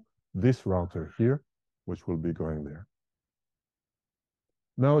to this router here, which will be going there.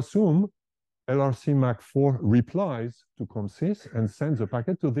 Now assume LRC MAC4 replies to COMSYS and sends a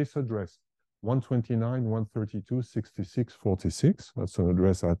packet to this address, 129.132.66.46. That's an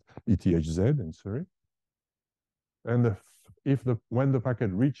address at ETHZ in Surrey. And when the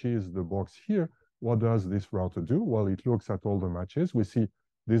packet reaches the box here, what does this router do? Well, it looks at all the matches. We see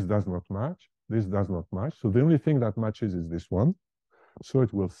this does not match, this does not match. So the only thing that matches is this one. So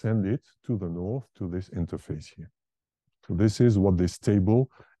it will send it to the north to this interface here. So this is what this table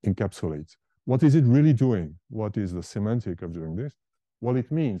encapsulates. What is it really doing? What is the semantic of doing this? Well,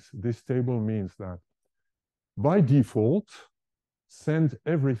 this table means that by default, send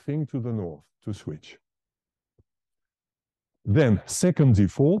everything to the north to switch. Then second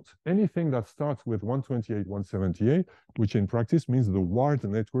default, anything that starts with 128.178, which in practice means the wired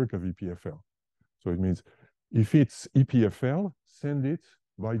network of EPFL. So it means if it's EPFL, send it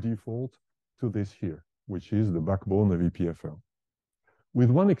by default to this here, which is the backbone of EPFL. With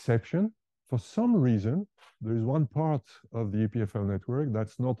one exception, for some reason, there is one part of the EPFL network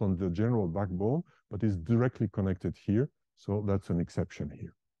that's not on the general backbone, but is directly connected here. So that's an exception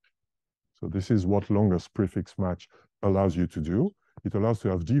here. So this is what longest prefix match allows you to do. It allows to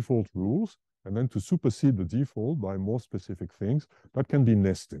have default rules, and then to supersede the default by more specific things that can be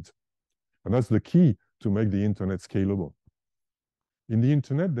nested. And that's the key to make the internet scalable. In the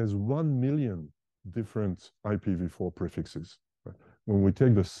internet, there's 1 million different IPv4 prefixes. When we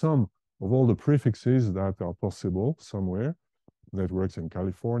take the sum of all the prefixes that are possible somewhere, networks in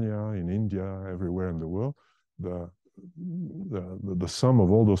California, in India, everywhere in the world, the sum of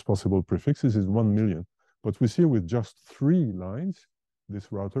all those possible prefixes is 1 million. But we see with just 3 lines,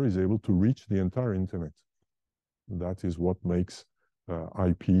 this router is able to reach the entire internet. That is what makes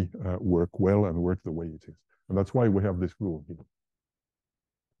IP work well and work the way it is. And that's why we have this rule here.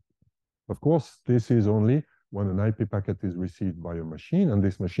 Of course, this is only when an IP packet is received by a machine, and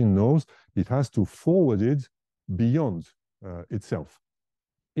this machine knows it has to forward it beyond itself.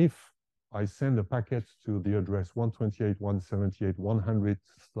 If I send a packet to the address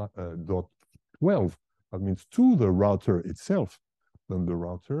 128.178.100.12, that means to the router itself, then the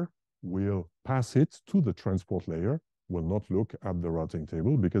router will pass it to the transport layer, will not look at the routing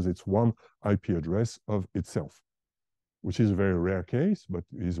table because it's one IP address of itself, which is a very rare case, but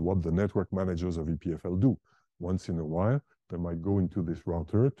is what the network managers of EPFL do. Once in a while, they might go into this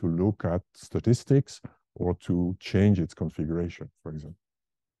router to look at statistics or to change its configuration, for example.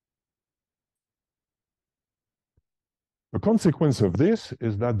 A consequence of this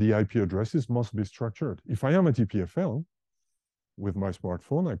is that the IP addresses must be structured. If I am at EPFL with my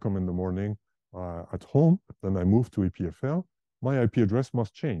smartphone, I come in the morning at home, then I move to EPFL, my IP address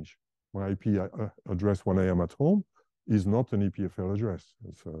must change. My IP address when I am at home is not an EPFL address.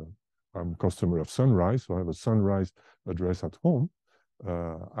 I'm a customer of Sunrise, so I have a Sunrise address at home.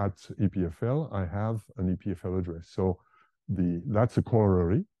 At EPFL, I have an EPFL address. So that's a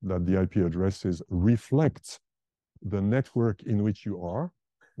corollary that the IP addresses reflect the network in which you are,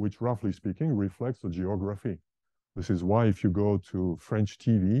 which roughly speaking reflects the geography. This is why if you go to French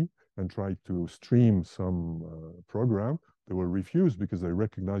TV and try to stream some program, they will refuse because they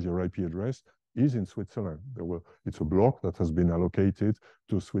recognize your IP address is in Switzerland. It's a block that has been allocated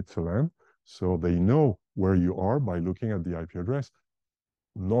to Switzerland, so they know where you are by looking at the IP address.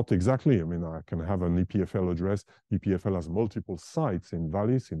 Not exactly. I mean, I can have an EPFL address. EPFL has multiple sites in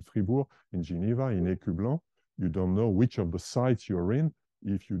Vallis, in Fribourg, in Geneva, in Écublens. You don't know which of the sites you're in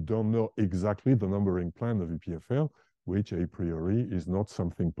if you don't know exactly the numbering plan of EPFL, which a priori is not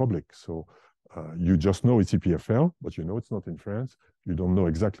something public. So you just know it's EPFL, but you know it's not in France. You don't know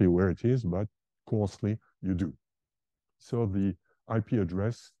exactly where it is, but coarsely you do. So the IP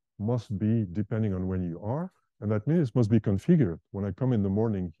address must be depending on when you are, and that means it must be configured. When I come in the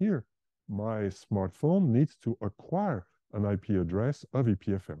morning here, my smartphone needs to acquire an IP address of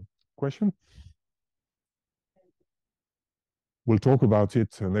EPFL. Question? We'll talk about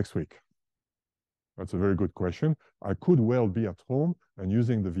it next week. That's a very good question. I could well be at home and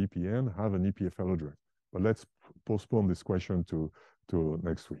using the VPN have an EPFL address, but let's postpone this question to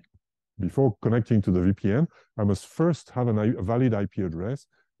next week. Before connecting to the VPN, I must first have a valid IP address,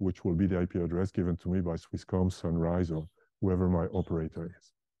 which will be the IP address given to me by Swisscom, Sunrise, or whoever my operator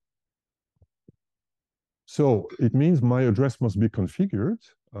is. So it means my address must be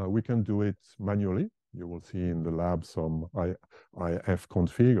configured. We can do it manually. You will see in the lab some IF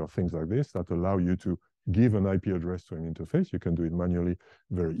config or things like this that allow you to give an IP address to an interface. You can do it manually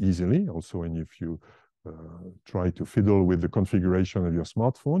very easily. Also, and if you try to fiddle with the configuration of your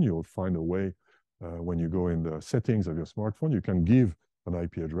smartphone, you'll find a way when you go in the settings of your smartphone, you can give an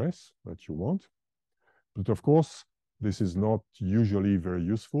IP address that you want. But of course, this is not usually very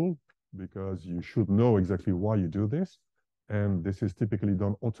useful because you should know exactly why you do this. And this is typically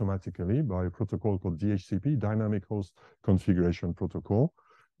done automatically by a protocol called DHCP, Dynamic Host Configuration Protocol,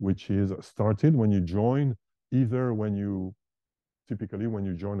 which is started when you join, typically when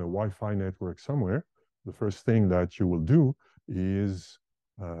you join a Wi-Fi network somewhere, the first thing that you will do is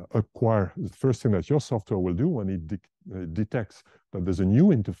the first thing that your software will do when it detects that there's a new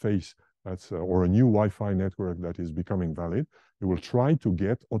interface or a new Wi-Fi network that is becoming valid, it will try to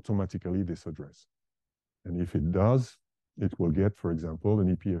get automatically this address. And if it does, it will get, for example,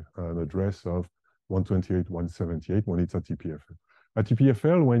 an address of 128.178 when it's at EPFL. At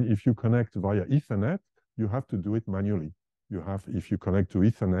EPFL, if you connect via Ethernet, you have to do it manually. If you connect to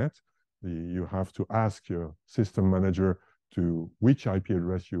Ethernet, you have to ask your system manager which IP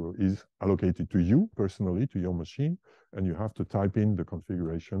address is allocated to you personally, to your machine, and you have to type in the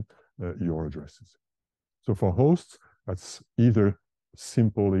configuration, your addresses. So for hosts, that's either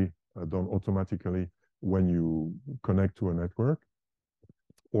simply done automatically when you connect to a network,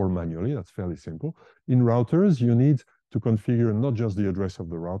 or manually. That's fairly simple. In routers, you need to configure not just the address of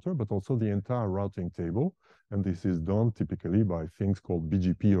the router, but also the entire routing table. And this is done typically by things called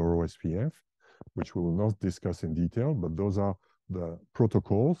BGP or OSPF. which we will not discuss in detail, but those are the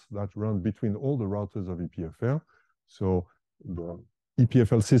protocols that run between all the routers of EPFL. So the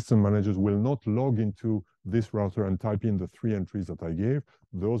EPFL system managers will not log into this router and type in the 3 entries that I gave.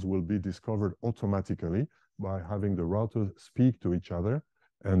 Those will be discovered automatically by having the routers speak to each other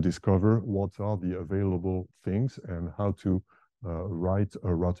and discover what are the available things and how to write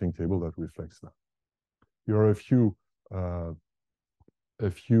a routing table that reflects that. Here are a few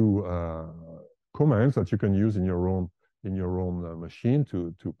commands that you can use in your own machine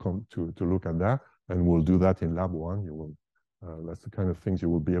to look at that, and we'll do that in lab 1. You will that's the kind of things you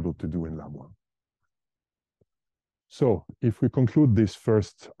will be able to do in lab 1. So if we conclude this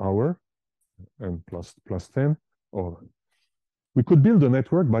first hour and plus 10, or we could build a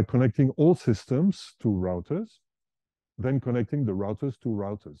network by connecting all systems to routers, then connecting the routers to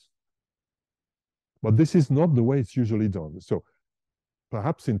routers. But this is not the way it's usually done. So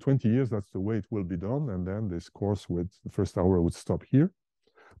perhaps in 20 years, that's the way it will be done. And then this course with the first hour would stop here.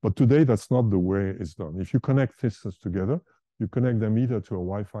 But today, that's not the way it's done. If you connect systems together, you connect them either to a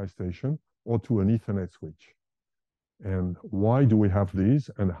Wi-Fi station or to an Ethernet switch. And why do we have these?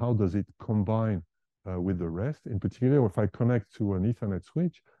 And how does it combine with the rest? In particular, if I connect to an Ethernet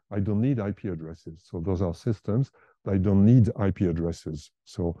switch, I don't need IP addresses. So those are systems that don't need IP addresses.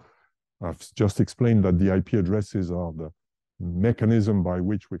 So I've just explained that the IP addresses are the mechanism by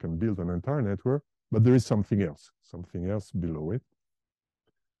which we can build an entire network, but there is something else below it.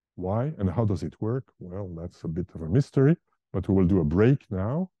 Why and how does it work? Well, that's a bit of a mystery, but we will do a break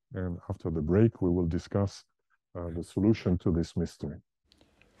now. And after the break, we will discuss the solution to this mystery.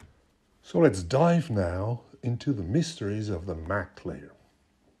 So let's dive now into the mysteries of the MAC layer.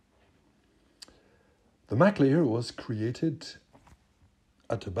 The MAC layer was created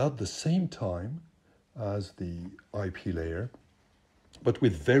at about the same time as the IP layer, but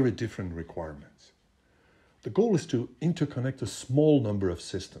with very different requirements. The goal is to interconnect a small number of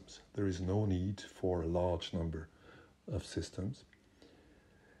systems. There is no need for a large number of systems.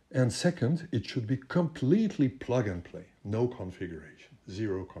 And second, it should be completely plug and play, no configuration,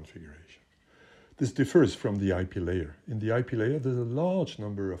 zero configuration. This differs from the IP layer. In the IP layer, there's a large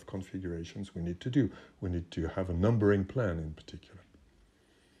number of configurations we need to do. We need to have a numbering plan in particular.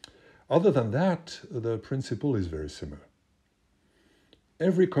 Other than that, the principle is very similar.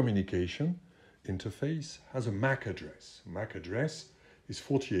 Every communication interface has a MAC address. MAC address is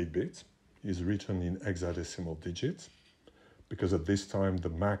 48 bits, is written in hexadecimal digits, because at this time the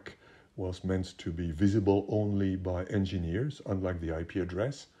MAC was meant to be visible only by engineers, unlike the IP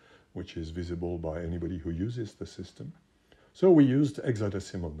address, which is visible by anybody who uses the system. So we used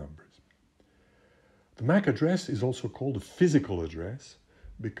hexadecimal numbers. The MAC address is also called a physical address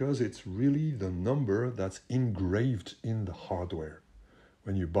because it's really the number that's engraved in the hardware.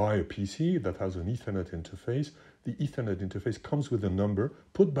 When you buy a PC that has an Ethernet interface, the Ethernet interface comes with a number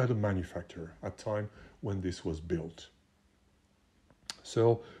put by the manufacturer at the time when this was built.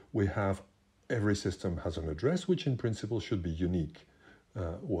 So we have every system has an address, which in principle should be unique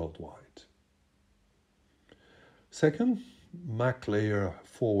worldwide. Second, MAC layer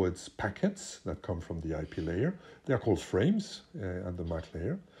forwards packets that come from the IP layer. They are called frames at the MAC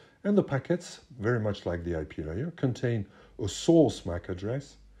layer. And the packets, very much like the IP layer, contain a source MAC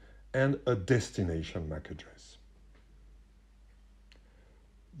address and a destination MAC address.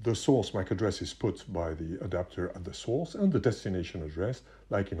 The source MAC address is put by the adapter at the source, and the destination address,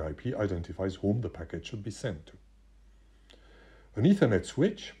 like in IP, identifies whom the packet should be sent to. An Ethernet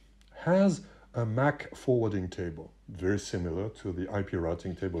switch has a MAC forwarding table, very similar to the IP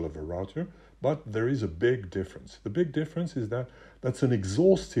routing table of a router, but there is a big difference. The big difference is that that's an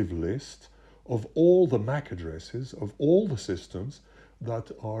exhaustive list of all the MAC addresses of all the systems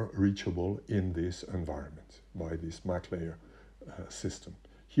that are reachable in this environment by this MAC layer system.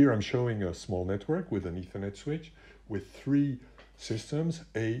 Here I'm showing a small network with an Ethernet switch with 3 systems,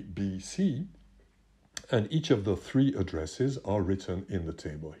 A, B, C, and each of the 3 addresses are written in the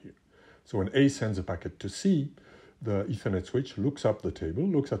table here. So when A sends a packet to C, the Ethernet switch looks up the table,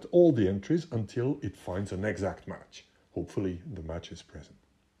 looks at all the entries until it finds an exact match. Hopefully the match is present.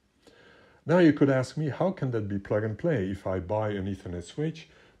 Now you could ask me, how can that be plug and play if I buy an Ethernet switch?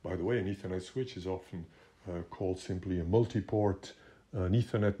 By the way, an Ethernet switch is often called simply a multi-port, an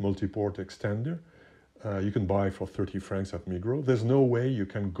Ethernet multi-port extender. You can buy for 30 francs at Migros. There's no way you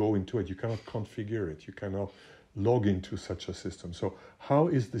can go into it. You cannot configure it. You cannot log into such a system. So how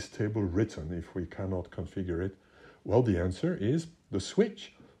is this table written if we cannot configure it? Well, the answer is the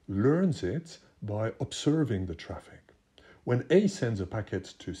switch learns it by observing the traffic. When A sends a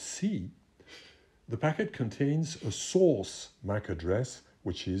packet to C, the packet contains a source MAC address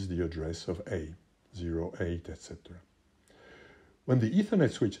which is the address of A, 0, 8, etc. When the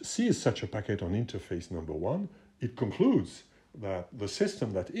Ethernet switch sees such a packet on interface number 1, it concludes that the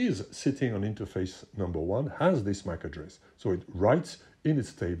system that is sitting on interface number 1 has this MAC address. So it writes in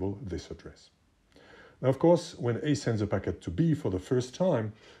its table this address. Now, of course, when A sends a packet to B for the first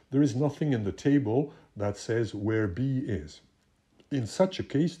time, there is nothing in the table that says where B is. In such a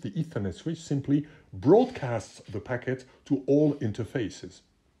case, the Ethernet switch simply broadcasts the packet to all interfaces.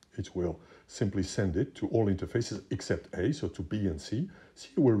 It will simply send it to all interfaces except A, so to B and C. C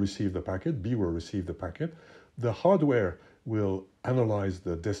will receive the packet, B will receive the packet. The hardware will analyze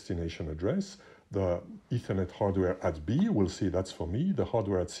the destination address. The Ethernet hardware at B will say that's for me. The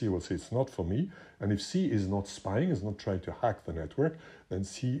hardware at C will say it's not for me. And if C is not spying, is not trying to hack the network, then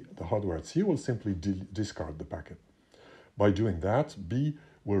the hardware at C will simply discard the packet. By doing that, B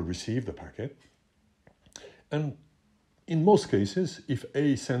will receive the packet. And in most cases, if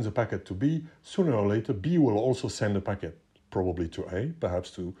A sends a packet to B, sooner or later, B will also send a packet, probably to A,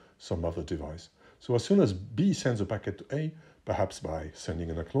 perhaps to some other device. So as soon as B sends a packet to A, perhaps by sending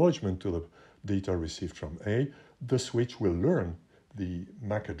an acknowledgement to the data received from A, the switch will learn the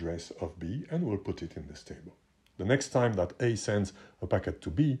MAC address of B and will put it in this table. The next time that A sends a packet to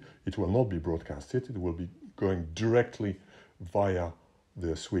B, it will not be broadcasted. It will be going directly via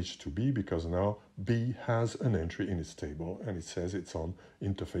the switch to B, because now B has an entry in its table and it says it's on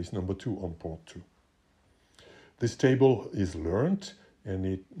interface number 2 on port 2. This table is learned and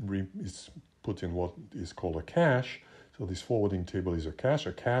it is put in what is called a cache. So this forwarding table is a cache.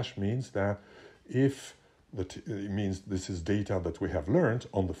 A cache means that if it means this is data that we have learned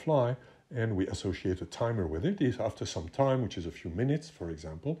on the fly and we associate a timer with it. If after some time, which is a few minutes, for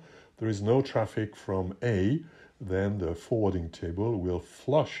example, there is no traffic from A, then the forwarding table will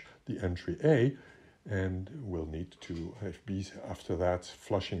flush the entry A and will need to, if B after that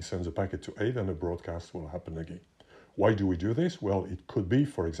flushing sends a packet to A, then a broadcast will happen again. Why do we do this? Well, it could be,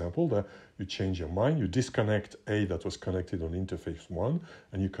 for example, that you change your mind, you disconnect A that was connected on interface 1,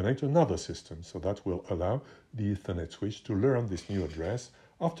 and you connect another system. So that will allow the Ethernet switch to learn this new address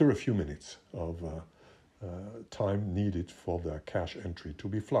after a few minutes of time needed for the cache entry to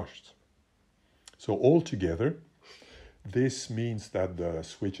be flushed. So altogether, this means that the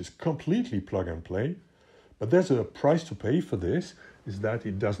switch is completely plug and play, but there's a price to pay for this, is that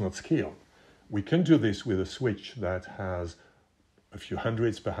it does not scale. We can do this with a switch that has a few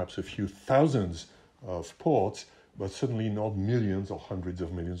hundreds, perhaps a few thousands of ports, but certainly not millions or hundreds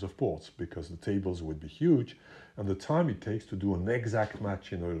of millions of ports, because the tables would be huge, and the time it takes to do an exact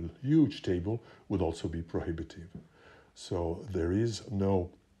match in a huge table would also be prohibitive. So there is no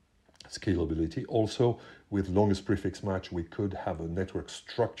scalability. Also, with longest prefix match, we could have a network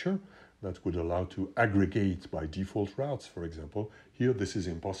structure that would allow to aggregate by default routes, for example. Here, this is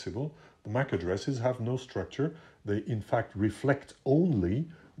impossible. The MAC addresses have no structure. They, in fact, reflect only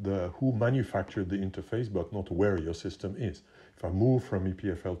who manufactured the interface, but not where your system is. If I move from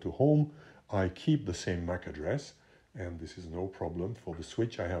EPFL to home, I keep the same MAC address, and this is no problem for the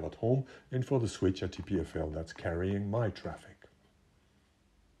switch I have at home and for the switch at EPFL that's carrying my traffic.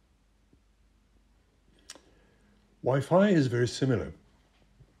 Wi-Fi is very similar,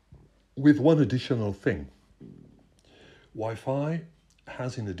 with one additional thing. Wi-Fi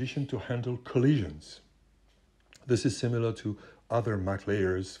has, in addition, to handle collisions. This is similar to other MAC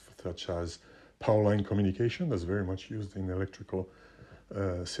layers, such as power line communication, that's very much used in electrical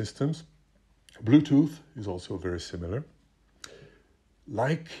systems. Bluetooth is also very similar.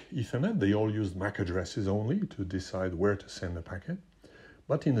 Like Ethernet, they all use MAC addresses only to decide where to send a packet.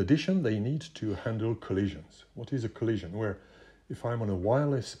 But in addition, they need to handle collisions. What is a collision? Where if I'm on a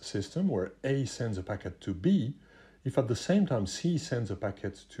wireless system where A sends a packet to B, if at the same time C sends a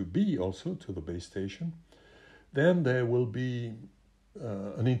packet to B also, to the base station, then there will be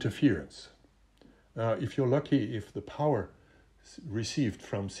an interference. Now, if you're lucky, if the power received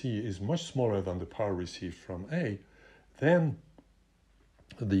from C is much smaller than the power received from A, then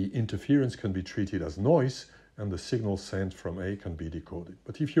the interference can be treated as noise and the signal sent from A can be decoded.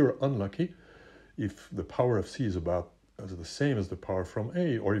 But if you're unlucky, if the power of C is about the same as the power from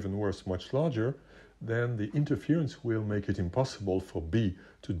A, or even worse, much larger, then the interference will make it impossible for B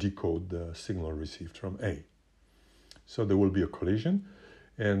to decode the signal received from A. So there will be a collision,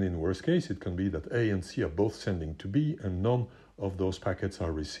 and in worst case, it can be that A and C are both sending to B, and none of those packets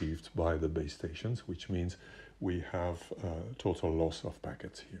are received by the base stations, which means we have total loss of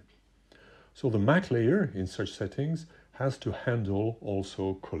packets here. So the MAC layer in such settings has to handle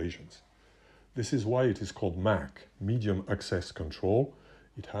also collisions. This is why it is called MAC, Medium Access Control.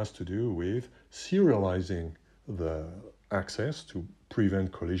 It has to do with serializing the access to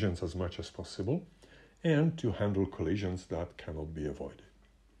prevent collisions as much as possible and to handle collisions that cannot be avoided.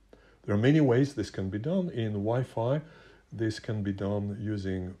 There are many ways this can be done. In Wi-Fi, this can be done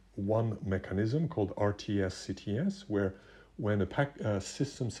using one mechanism called RTS-CTS, where when a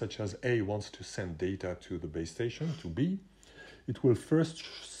system such as A wants to send data to the base station, to B, it will first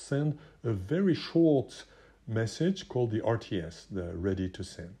send a very short message called the RTS, the ready to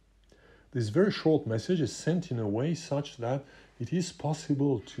send. This very short message is sent in a way such that it is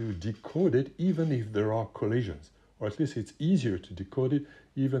possible to decode it even if there are collisions, or at least it's easier to decode it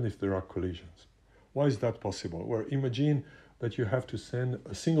even if there are collisions. Why is that possible? Well, imagine that you have to send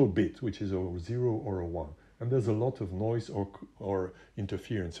a single bit, which is a 0 or a 1, and there's a lot of noise or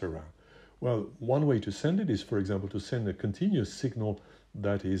interference around. Well, one way to send it is, for example, to send a continuous signal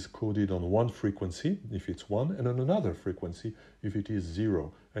that is coded on one frequency, if it's 1, and on another frequency, if it is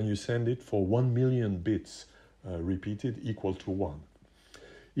 0. And you send it for 1 million bits repeated equal to 1.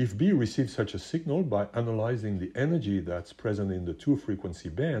 If B receives such a signal, by analyzing the energy that's present in the two frequency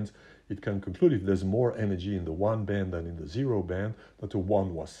bands, it can conclude if there's more energy in the 1 band than in the 0 band, that a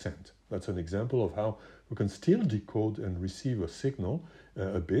 1 was sent. That's an example of how we can still decode and receive a signal,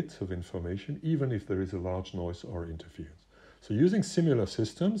 a bit of information, even if there is a large noise or interference. So using similar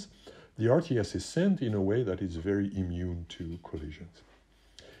systems, the RTS is sent in a way that is very immune to collisions.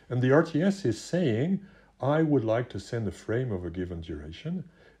 And the RTS is saying, I would like to send a frame of a given duration.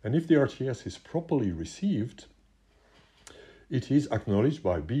 And if the RTS is properly received, it is acknowledged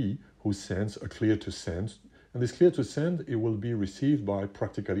by B, who sends a clear to send. And this clear to send, it will be received by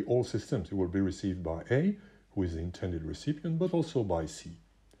practically all systems. It will be received by A, who is the intended recipient, but also by C.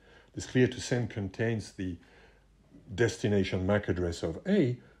 This clear to send contains the destination MAC address of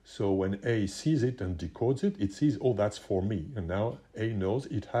A, so when A sees it and decodes it, it sees, oh, that's for me. And now A knows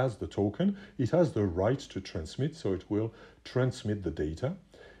it has the token, it has the right to transmit, so it will transmit the data.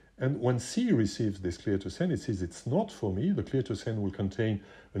 And when C receives this clear to send, it says it's not for me. The clear to send will contain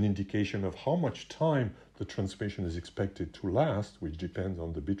an indication of how much time the transmission is expected to last, which depends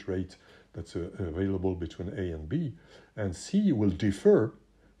on the bit rate that's available between A and B. And C will defer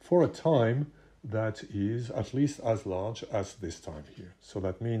for a time that is at least as large as this time here. So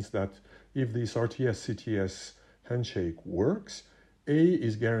that means that if this RTS-CTS handshake works, A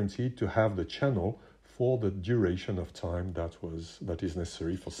is guaranteed to have the channel for the duration of time that is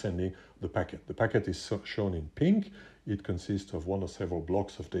necessary for sending the packet. The packet is shown in pink. It consists of one or several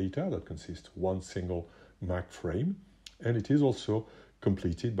blocks of data that consist of one single MAC frame, and it is also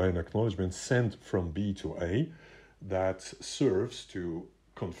completed by an acknowledgement sent from B to A that serves to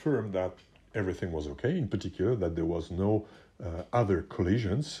confirm that everything was okay, in particular that there was no other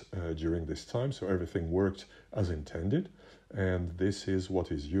collisions during this time, so everything worked as intended, and this is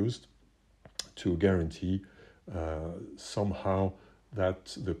what is used to guarantee somehow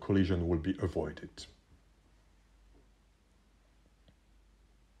that the collision will be avoided.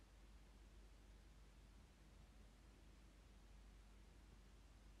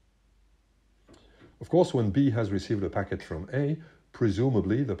 Of course, when B has received a packet from A,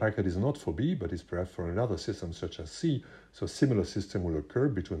 presumably the packet is not for B, but is perhaps for another system such as C. So a similar system will occur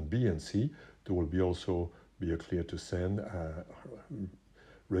between B and C. There will also be a clear to send,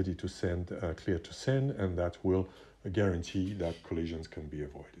 ready to send, clear to send, and that will guarantee that collisions can be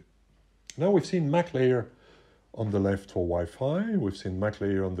avoided. Now we've seen MAC layer on the left for Wi-Fi. We've seen MAC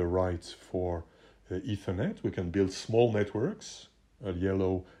layer on the right for Ethernet. We can build small networks, a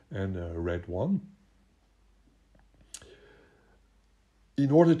yellow and a red one. In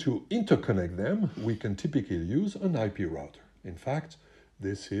order to interconnect them, we can typically use an IP router. In fact,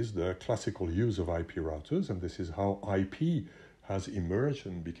 this is the classical use of IP routers, and this is how IP has emerged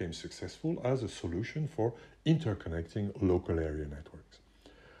and became successful as a solution for interconnecting local area networks.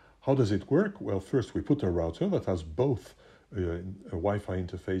 How does it work? Well, first we put a router that has both a Wi-Fi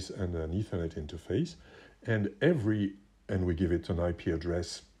interface and an Ethernet interface, and we give it an IP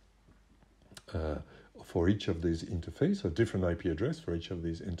address for each of these interfaces, a different IP address for each of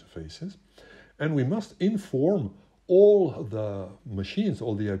these interfaces. And we must inform all the machines,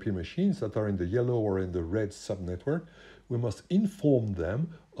 all the IP machines that are in the yellow or in the red subnetwork, we must inform them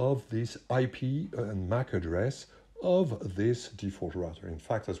of this IP and MAC address of this default router. In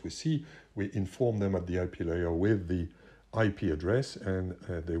fact, as we see, we inform them at the IP layer with the IP address, and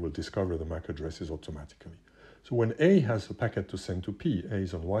they will discover the MAC addresses automatically. So when A has a packet to send to P, A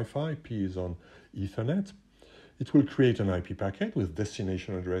is on Wi-Fi, P is on Ethernet, it will create an IP packet with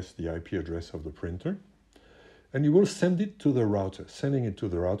destination address, the IP address of the printer, and you will send it to the router. Sending it to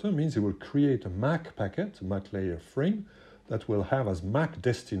the router means it will create a MAC packet, a MAC layer frame, that will have as MAC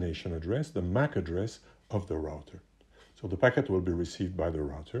destination address the MAC address of the router. So the packet will be received by the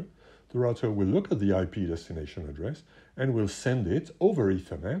router. The router will look at the IP destination address and will send it over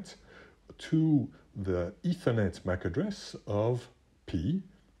Ethernet to the Ethernet MAC address of P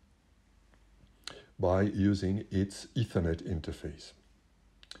by using its Ethernet interface.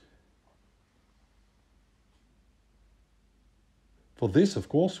 For this, of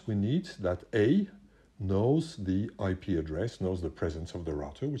course, we need that A knows the IP address, knows the presence of the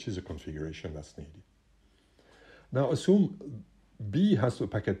router, which is a configuration that's needed. Now, assume B has a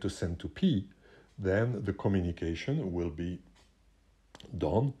packet to send to P, then the communication will be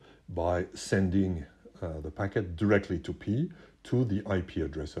done by sending the packet directly to P to the IP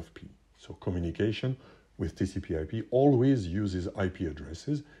address of P. So communication with TCP-IP always uses IP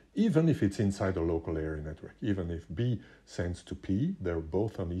addresses, even if it's inside a local area network. Even if B sends to P, they're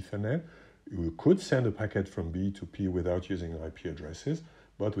both on Ethernet. You could send a packet from B to P without using IP addresses,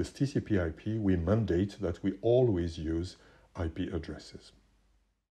 but with TCP-IP, we mandate that we always use IP addresses.